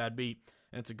next bad beat.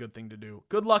 And it's a good thing to do.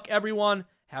 Good luck, everyone.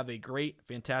 Have a great,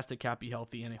 fantastic, happy,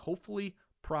 healthy, and a hopefully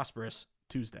prosperous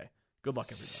Tuesday. Good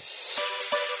luck, everybody.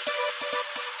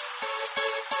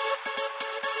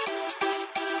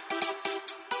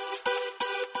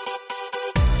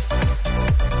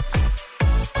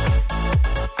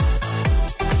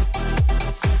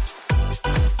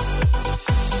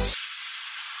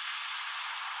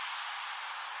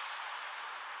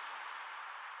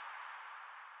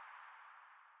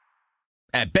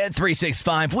 At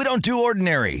Bet365, we don't do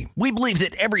ordinary. We believe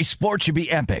that every sport should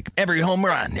be epic. Every home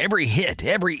run, every hit,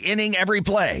 every inning, every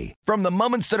play. From the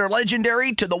moments that are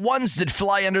legendary to the ones that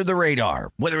fly under the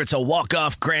radar. Whether it's a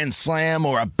walk-off grand slam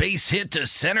or a base hit to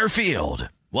center field.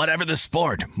 Whatever the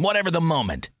sport, whatever the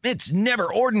moment. It's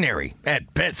never ordinary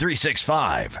at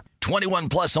Bet365. 21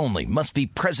 plus only. Must be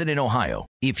present in Ohio.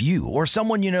 If you or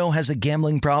someone you know has a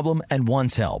gambling problem and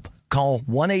wants help, call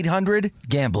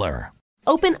 1-800-GAMBLER.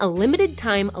 Open a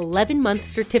limited-time 11-month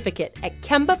certificate at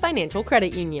Kemba Financial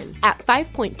Credit Union. At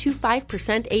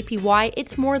 5.25% APY,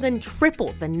 it's more than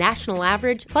triple the national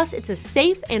average, plus it's a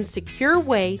safe and secure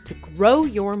way to grow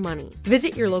your money.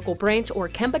 Visit your local branch or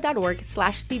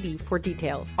kemba.org/CD for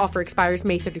details. Offer expires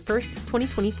May 31st,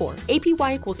 2024.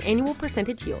 APY equals annual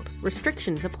percentage yield.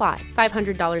 Restrictions apply.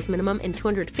 $500 minimum and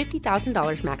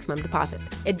 $250,000 maximum deposit.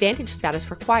 Advantage status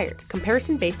required.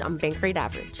 Comparison based on bank rate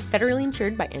average. Federally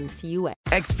insured by NCUA.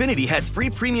 Xfinity has free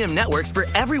premium networks for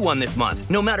everyone this month,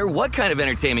 no matter what kind of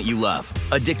entertainment you love.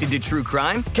 Addicted to true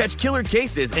crime? Catch killer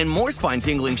cases and more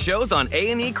spine-tingling shows on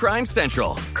A&E Crime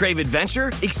Central. Crave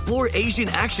adventure? Explore Asian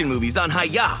action movies on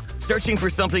Hi-YAH. Searching for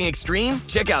something extreme?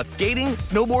 Check out skating,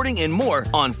 snowboarding, and more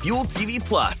on Fuel TV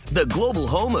Plus, the global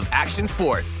home of action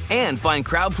sports. And find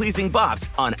crowd-pleasing bops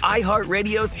on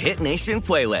iHeartRadio's Hit Nation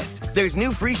playlist. There's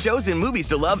new free shows and movies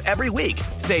to love every week.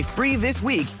 Say free this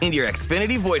week in your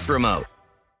Xfinity voice remote.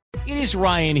 It is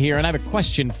Ryan here, and I have a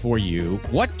question for you.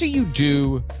 What do you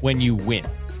do when you win?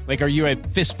 Like, are you a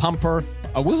fist pumper,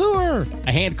 a woohooer,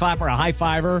 a hand clapper, a high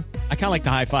fiver? I kind of like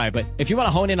the high five, but if you want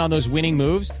to hone in on those winning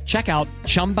moves, check out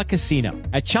Chumba Casino.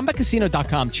 At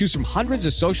ChumbaCasino.com, choose from hundreds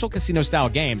of social casino-style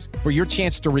games for your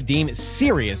chance to redeem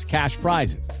serious cash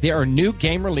prizes. There are new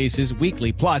game releases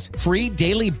weekly, plus free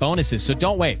daily bonuses. So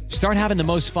don't wait. Start having the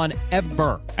most fun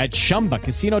ever at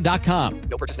ChumbaCasino.com.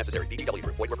 No purchase necessary. VGW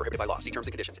Group. Void where prohibited by law. See terms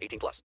and conditions. 18 plus.